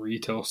like a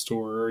retail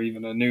store or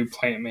even a new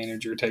plant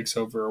manager takes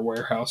over a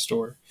warehouse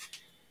store,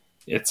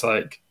 it's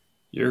like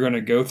you're going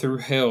to go through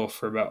hell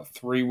for about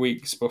 3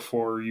 weeks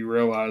before you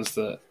realize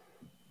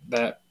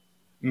that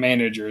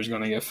manager is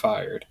going to get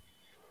fired,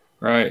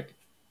 right?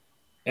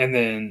 And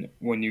then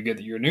when you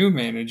get your new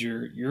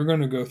manager, you're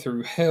going to go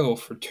through hell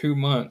for 2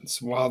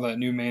 months while that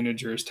new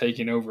manager is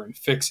taking over and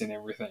fixing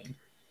everything.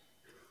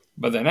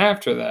 But then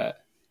after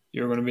that,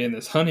 you're going to be in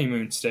this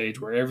honeymoon stage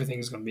where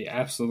everything's going to be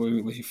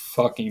absolutely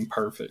fucking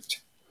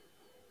perfect.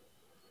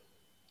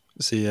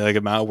 See, like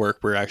at my work,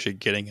 we're actually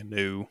getting a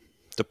new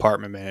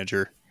department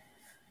manager.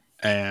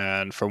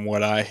 And from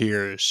what I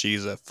hear,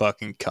 she's a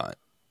fucking cunt.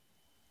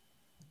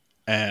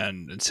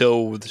 And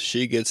until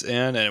she gets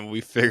in and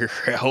we figure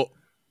out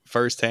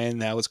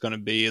firsthand how it's going to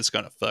be, it's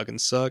going to fucking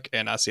suck.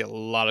 And I see a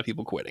lot of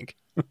people quitting.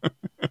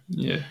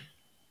 Yeah.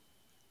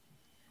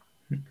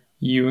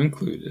 You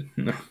included.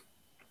 No.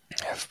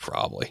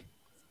 Probably.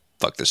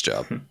 Fuck this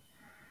job.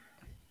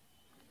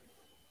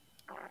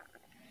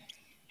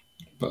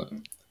 But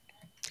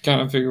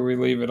kind of figure we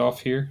leave it off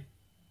here.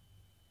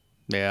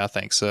 Yeah, I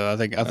think so. I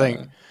think I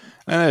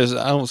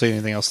don't see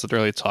anything else to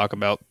really talk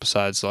about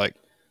besides like,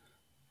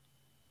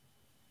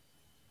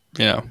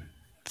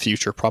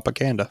 future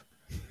propaganda.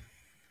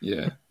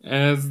 Yeah,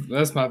 and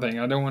that's my thing.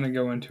 I don't want to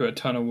go into a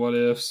ton of what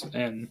ifs,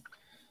 and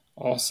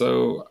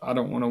also I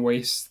don't want to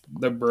waste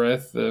the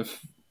breath of,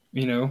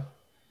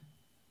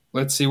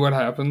 let's see what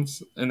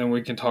happens, and then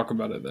we can talk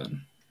about it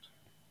then.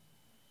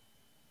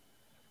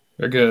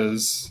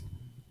 Because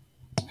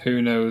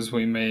who knows,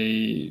 we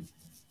may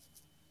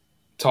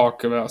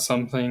talk about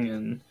something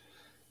and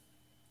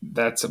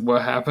that's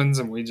what happens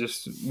and we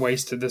just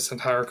wasted this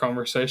entire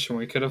conversation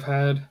we could have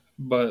had.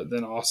 But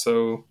then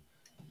also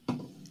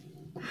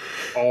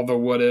all the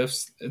what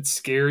ifs. It's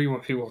scary when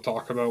people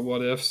talk about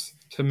what ifs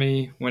to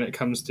me when it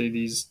comes to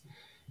these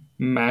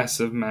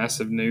massive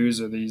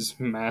news or these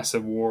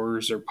massive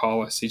wars or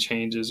policy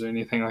changes or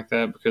anything like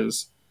that,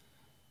 because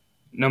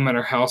no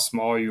matter how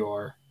small you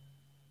are,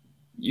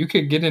 you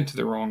could get into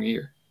the wrong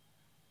ear.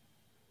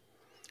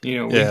 We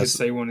could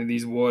say one of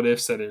these what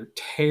ifs that are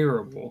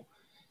terrible,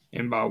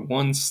 and by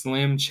one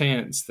slim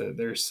chance that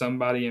there's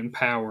somebody in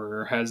power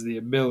or has the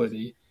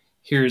ability,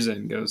 hears it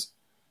and goes,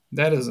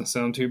 that doesn't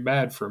sound too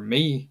bad for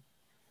me.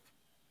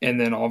 And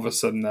then all of a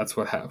sudden that's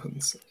what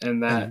happens.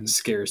 And that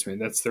scares me.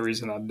 That's the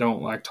reason I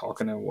don't like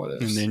talking in what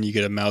ifs. And then you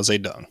get a Mao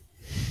Zedong.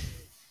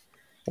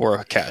 Or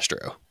a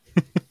Castro.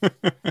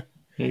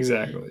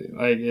 Exactly.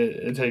 Like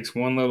it takes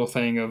one little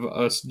thing of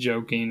us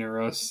joking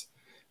or us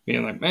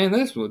being like, man,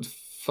 this would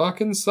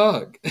fucking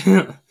suck.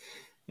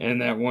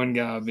 And that one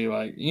guy would be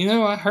like,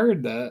 I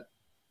heard that.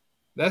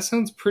 That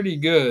sounds pretty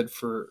good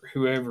for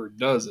whoever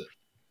does it.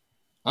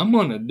 I'm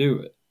going to do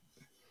it.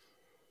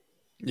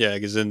 Yeah,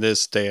 because in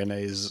this day and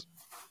age,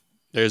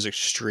 there's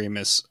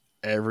extremists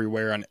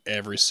everywhere on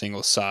every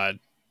single side.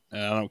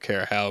 And I don't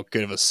care how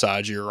good of a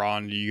side you're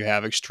on, you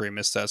have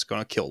extremists that's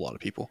going to kill a lot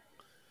of people.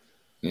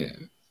 Yeah.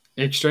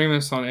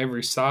 Extremists on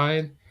every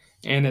side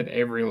and at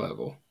every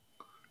level.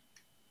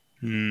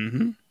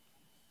 Mm-hmm.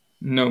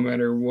 No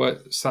matter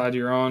what side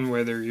you're on,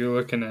 whether you're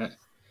looking at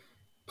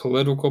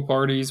political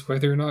parties,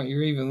 whether or not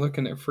you're even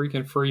looking at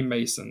freaking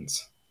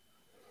Freemasons.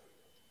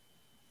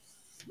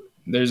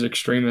 There's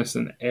extremists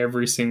in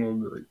every single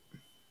group.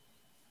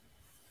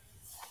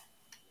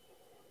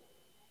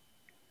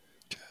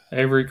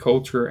 Every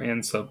culture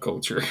and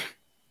subculture.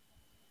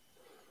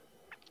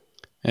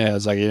 Yeah,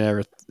 it's like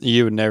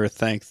you would never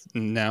think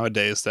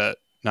nowadays that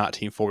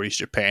 1940s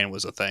Japan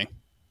was a thing.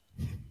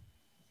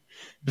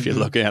 If you're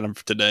looking at them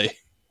today.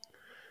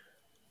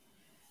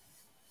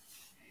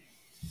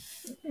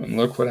 And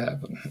look what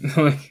happened.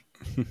 Like,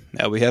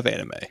 Now we have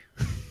anime.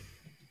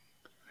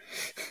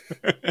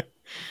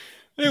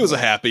 It was a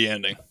happy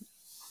ending.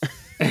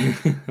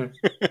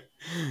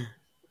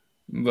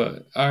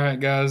 but all right,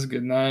 guys,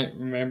 good night.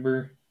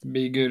 Remember,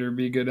 be good or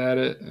be good at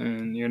it,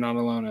 and you're not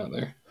alone out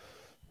there.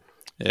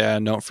 Yeah,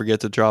 and don't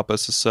forget to drop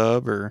us a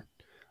sub or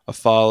a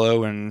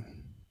follow and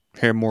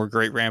hear more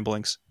great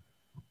ramblings.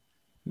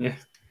 Yeah.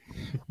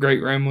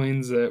 Great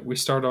ramblings that we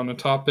start on a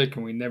topic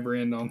and we never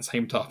end on the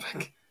same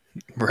topic.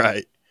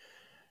 Right.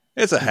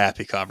 It's a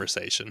happy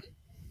conversation.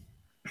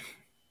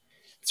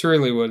 It's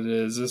really what it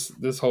is.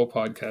 This whole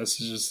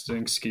podcast is just an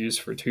excuse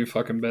for two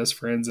fucking best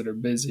friends that are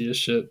busy as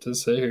shit to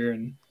sit here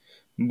and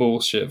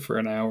bullshit for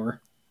an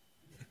hour.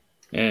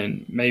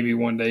 And maybe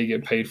one day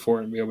get paid for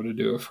it and be able to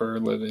do it for a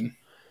living.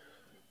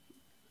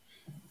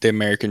 The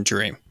American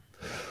dream.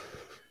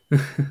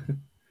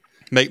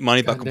 Make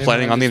money by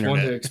complaining on the internet. I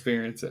just want to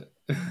experience it.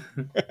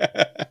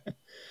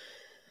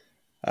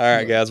 All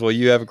right, guys. Well,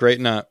 you have a great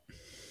night.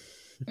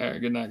 All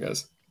right. Good night,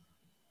 guys.